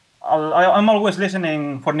 I'm always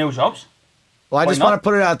listening for new jobs. Well, I just want to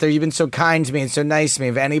put it out there. You've been so kind to me and so nice to me.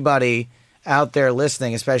 If anybody out there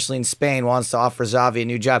listening, especially in Spain, wants to offer Xavi a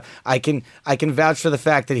new job, I can vouch for the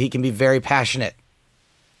fact that he can be very passionate.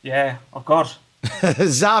 Yeah, of course.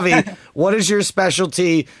 Xavi, what is your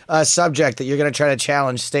specialty subject that you're going to try to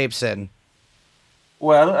challenge Stapes in?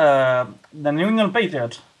 Well, the New England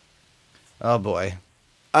Patriots. Oh, boy.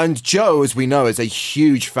 And Joe, as we know, is a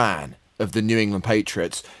huge fan of the New England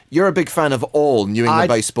Patriots. You're a big fan of all New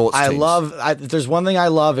England-based sports teams. There's one thing I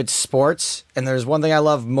love, it's sports, and there's one thing I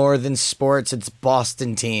love more than sports, it's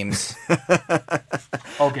Boston teams.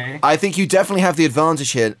 Okay. I think you definitely have the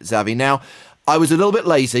advantage here, Xavi. Now, I was a little bit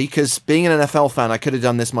lazy because being an NFL fan, I could have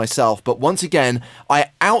done this myself. But once again,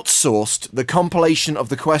 I outsourced the compilation of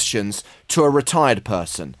the questions to a retired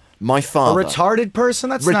person, my father. A retarded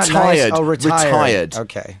person? That's not nice. Oh, retired.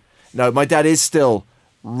 Okay. No, my dad is still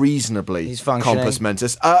reasonably compos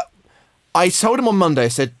mentis. I told him on Monday. I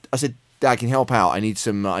said, Dad, can you help out? I need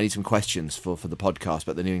some questions for the podcast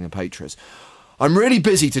about the New England Patriots. I'm really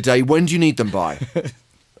busy today. When do you need them by?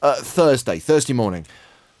 Thursday morning.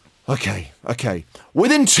 Okay.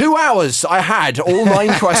 Within 2 hours, I had all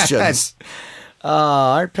 9 questions.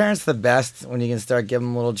 Aren't parents the best when you can start giving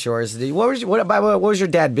them little chores to do? What was your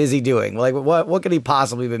dad busy doing? Like, what could he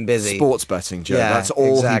possibly been busy? Sports betting, Joe. Yeah, that's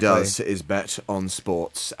all he does is bet on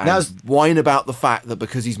sports. And whine about the fact that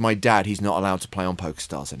because he's my dad, he's not allowed to play on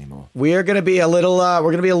PokerStars anymore. We're gonna be a little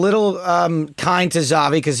kind to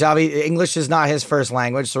Xavi because Xavi, English is not his first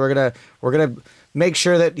language, so we're gonna make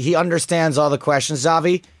sure that he understands all the questions.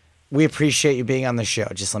 Xavi, we appreciate you being on the show.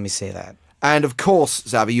 Just let me say that. And of course,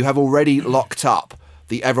 Xavi, you have already locked up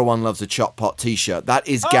the Everyone Loves a Chop Pot t-shirt. That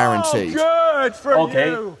is guaranteed. Oh, good for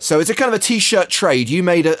you. So it's a kind of a t-shirt trade. You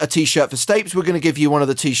made a t-shirt for Stapes. We're going to give you one of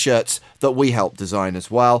the t-shirts that we helped design as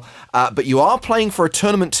well. But you are playing for a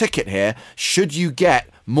tournament ticket here should you get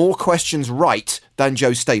more questions right than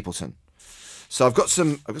Joe Stapleton. So I've got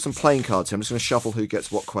some playing cards here. I'm just going to shuffle who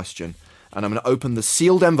gets what question. And I'm going to open the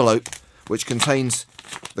sealed envelope, which contains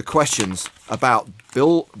the questions about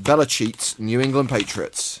Bill Belichick's New England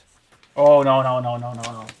Patriots. Oh, no.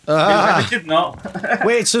 No.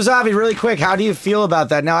 Wait, so Xavi, really quick, how do you feel about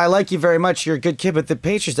that? Now, I like you very much. You're a good kid, but the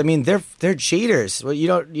Patriots, I mean, they're cheaters. Well, you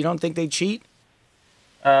don't think they cheat?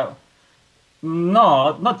 No,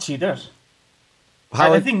 not cheaters.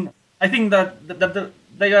 I think that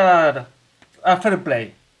they are a fair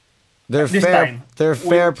play. They're fair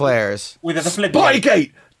players. With the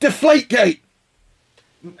Spygate! Deflategate!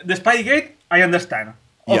 The Spygate, I understand.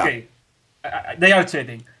 Okay. Yeah. They are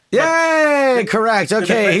cheating. Yay! Correct.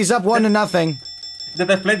 Okay, he's up 1-0. The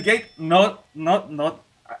Deflategate, not.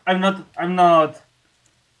 I'm not.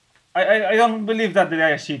 I don't believe that they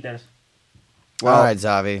are cheaters. Well, all right,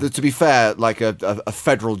 Xavi. To be fair, like a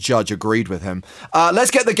federal judge agreed with him.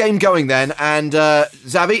 Let's get the game going then. And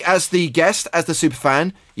Xavi, as the guest, as the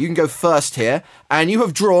superfan, you can go first here. And you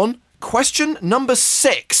have drawn question number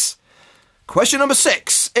 6. Question number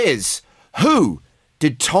 6 is, who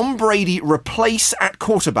did Tom Brady replace at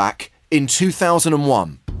quarterback in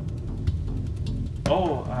 2001?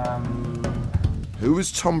 Who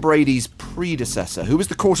was Tom Brady's predecessor? Who was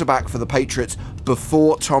the quarterback for the Patriots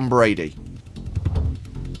before Tom Brady?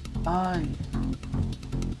 I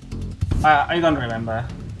don't remember.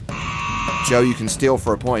 Joe, you can steal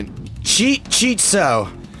for a point. Cheat so.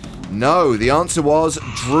 No, the answer was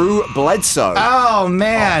Drew Bledsoe. Oh,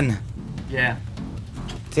 man. Yeah.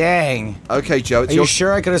 Dang. Okay, Joe. Are you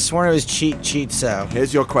sure? I could have sworn it was cheat so.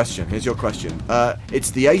 Here's your question.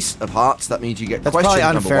 It's the ace of hearts. That means you get question number 1.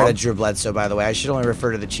 That's probably unfair to Drew Bledsoe, by the way. I should only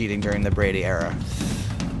refer to the cheating during the Brady era.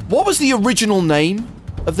 What was the original name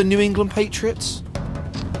of the New England Patriots?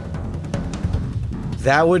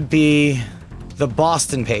 That would be the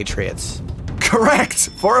Boston Patriots. Correct!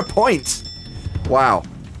 For a point. Wow.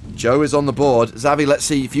 Joe is on the board. Xavi, let's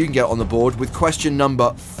see if you can get on the board with question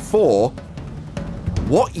number 4.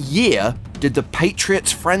 What year did the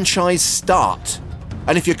Patriots franchise start?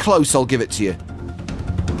 And if you're close, I'll give it to you.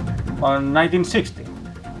 On 1960.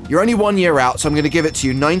 You're only 1 year out, so I'm going to give it to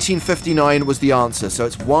you. 1959 was the answer, so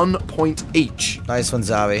it's 1 point each. Nice one,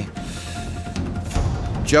 Xavi.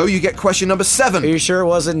 Joe, you get question number 7. Are you sure it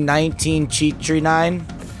wasn't 1939?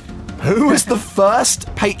 Who was the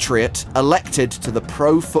first Patriot elected to the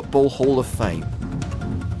Pro Football Hall of Fame?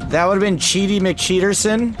 That would have been Cheaty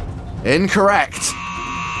McCheaterson. Incorrect.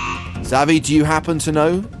 Xavi, do you happen to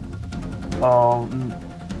know?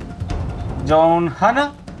 John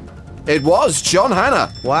Hannah? It was John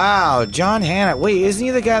Hannah. Wow, John Hannah. Wait, isn't he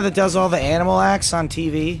the guy that does all the animal acts on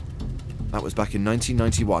TV? That was back in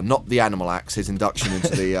 1991. Not the animal acts, his induction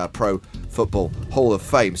into the Pro Football Hall of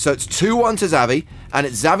Fame. So it's 2-1 to Xavi, and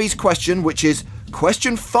it's Xavi's question, which is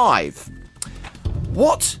question 5.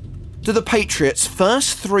 What do the Patriots'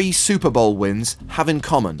 first 3 Super Bowl wins have in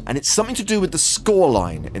common? And it's something to do with the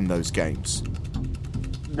scoreline in those games.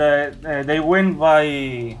 They win by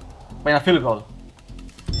a field goal.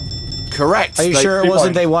 Correct. Are you sure it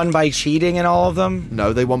wasn't they won by cheating in all of them?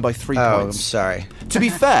 No, they won by 3 points. Oh, I'm sorry. To be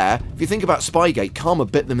fair, if you think about Spygate, karma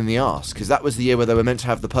bit them in the arse, because that was the year where they were meant to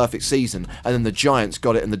have the perfect season, and then the Giants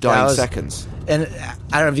got it in the dying seconds. And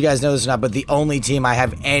I don't know if you guys know this or not, but the only team I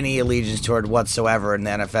have any allegiance toward whatsoever in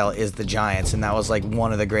the NFL is the Giants, and that was like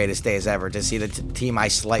one of the greatest days ever, to see the team I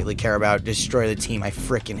slightly care about destroy the team I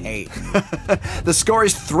freaking hate. The score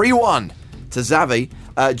is 3-1 to Xavi.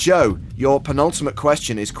 Joe, your penultimate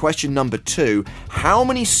question is question number 2. How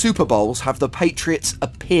many Super Bowls have the Patriots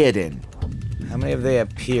appeared in? How many have they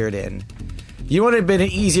appeared in? You would have been an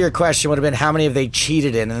easier question, would have been how many have they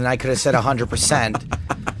cheated in, and then I could have said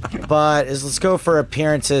 100%. But let's go for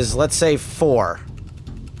appearances. Let's say 4.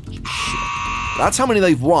 That's how many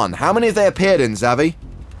they've won. How many have they appeared in, Xavi?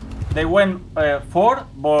 They won 4,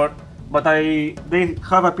 but they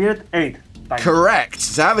have appeared 8 times. Correct.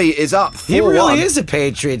 Xavi is up 4-1. He really is a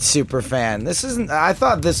Patriots super fan. This isn't. I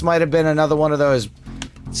thought this might have been another one of those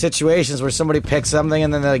situations where somebody picks something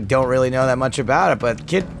and then they don't really know that much about it, but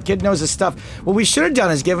kid knows his stuff. What we should have done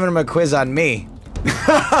is given him a quiz on me.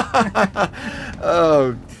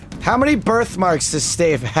 Oh, how many birthmarks does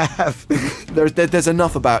Stave have? There's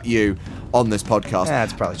enough about you on this podcast. Yeah,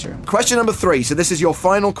 that's probably true. Question number 3. So this is your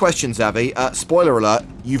final question, Xavi. Spoiler alert: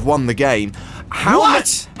 you've won the game.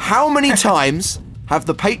 How many times have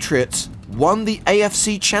the Patriots won the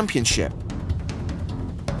AFC Championship?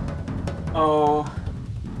 Oh.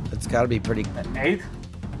 It's got to be pretty... 8?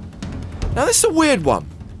 Now, this is a weird one.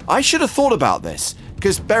 I should have thought about this,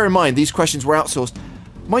 because bear in mind, these questions were outsourced.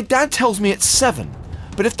 My dad tells me it's 7.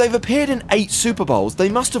 But if they've appeared in 8 Super Bowls, they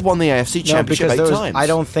must have won the AFC Championship 8 times. I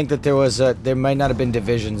don't think that there might not have been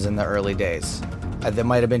divisions in the early days. There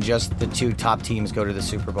might have been just the 2 top teams go to the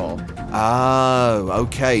Super Bowl. Oh,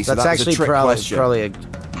 okay. So that's actually a trick question. Probably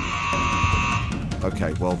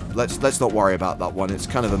Okay, well, let's not worry about that one. It's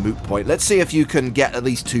kind of a moot point. Let's see if you can get at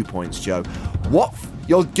least 2 points, Joe.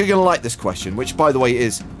 You're going to like this question, which, by the way,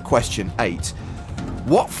 is question 8.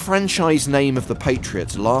 What franchise name of the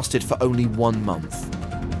Patriots lasted for only 1 month?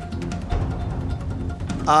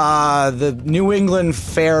 The New England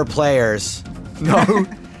Fair Players. No.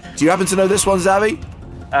 Do you happen to know this one, Xavi?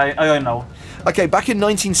 I don't know. Okay, back in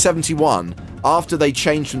 1971, after they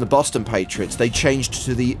changed from the Boston Patriots, they changed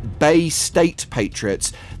to the Bay State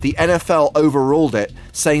Patriots. The NFL overruled it,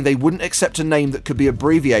 saying they wouldn't accept a name that could be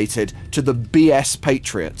abbreviated to the BS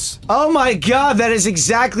Patriots. Oh my God, that is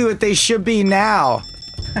exactly what they should be now.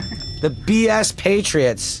 The BS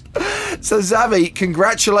Patriots. So, Xavi,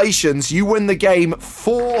 congratulations. You win the game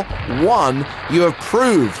 4-1. You have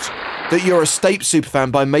proved that you're a Stape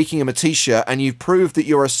superfan by making him a t-shirt, and you've proved that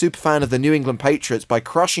you're a superfan of the New England Patriots by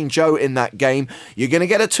crushing Joe in that game. You're going to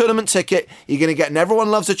get a tournament ticket. You're going to get an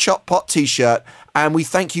Everyone Loves a Chop Pot t-shirt, and we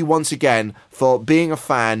thank you once again for being a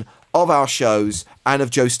fan of our shows and of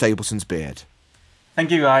Joe Stableson's beard.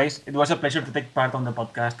 Thank you, guys. It was a pleasure to take part on the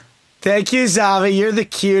podcast. Thank you, Xavi. You're the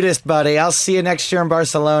cutest, buddy. I'll see you next year in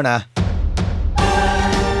Barcelona.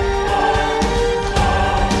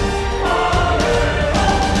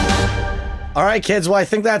 All right, kids. Well, I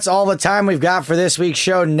think that's all the time we've got for this week's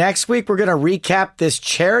show. Next week, we're going to recap this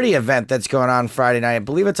charity event that's going on Friday night. I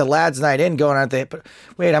believe it's a Lads Night In going on.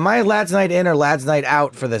 Wait, am I Lads Night In or Lads Night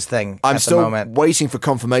Out for this thing I'm at still the moment? waiting for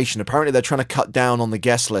confirmation. Apparently, they're trying to cut down on the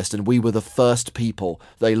guest list, and we were the first people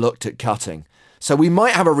they looked at cutting. So we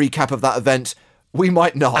might have a recap of that event. We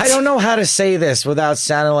might not. I don't know how to say this without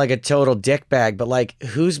sounding like a total dickbag, but like,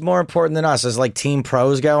 who's more important than us? Is like Team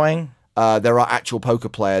Pros going? There are actual poker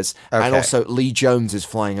players, and also Lee Jones is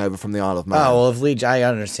flying over from the Isle of Man. Oh, well, if I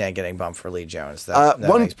understand getting bumped for Lee Jones. That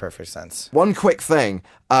makes perfect sense. One quick thing.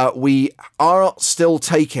 We are still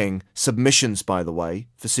taking submissions, by the way,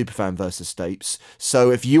 for Superfan versus Stapes.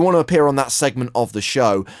 So if you want to appear on that segment of the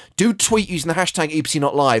show, do tweet using the hashtag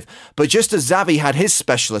EPTNotLive. But just as Xavi had his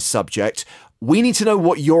specialist subject, we need to know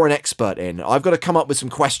what you're an expert in. I've got to come up with some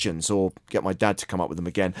questions, or get my dad to come up with them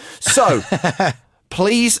again. So...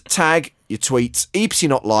 please tag your tweets,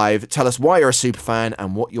 EPTNotLive. Tell us why you're a superfan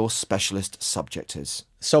and what your specialist subject is.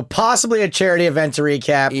 So possibly a charity event to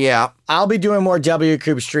recap. Yeah. I'll be doing more W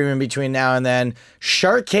Coop streaming between now and then.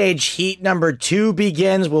 Shark Cage Heat number 2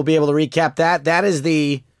 begins. We'll be able to recap that. That is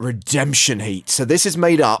the... Redemption Heat. So this is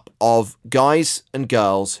made up of guys and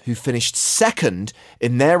girls who finished second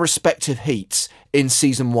in their respective heats in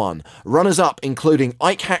Season 1. Runners-up including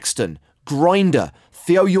Ike Haxton, Grinder,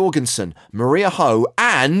 Theo Jorgensen, Maria Ho,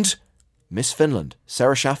 and Miss Finland,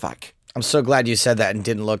 Sarah Shafak. I'm so glad you said that and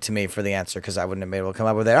didn't look to me for the answer, because I wouldn't have been able to come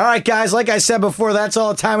up with it. All right, guys, like I said before, that's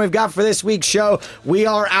all the time we've got for this week's show. We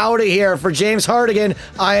are out of here. For James Hardigan,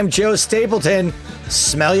 I am Joe Stapleton.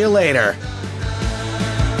 Smell you later.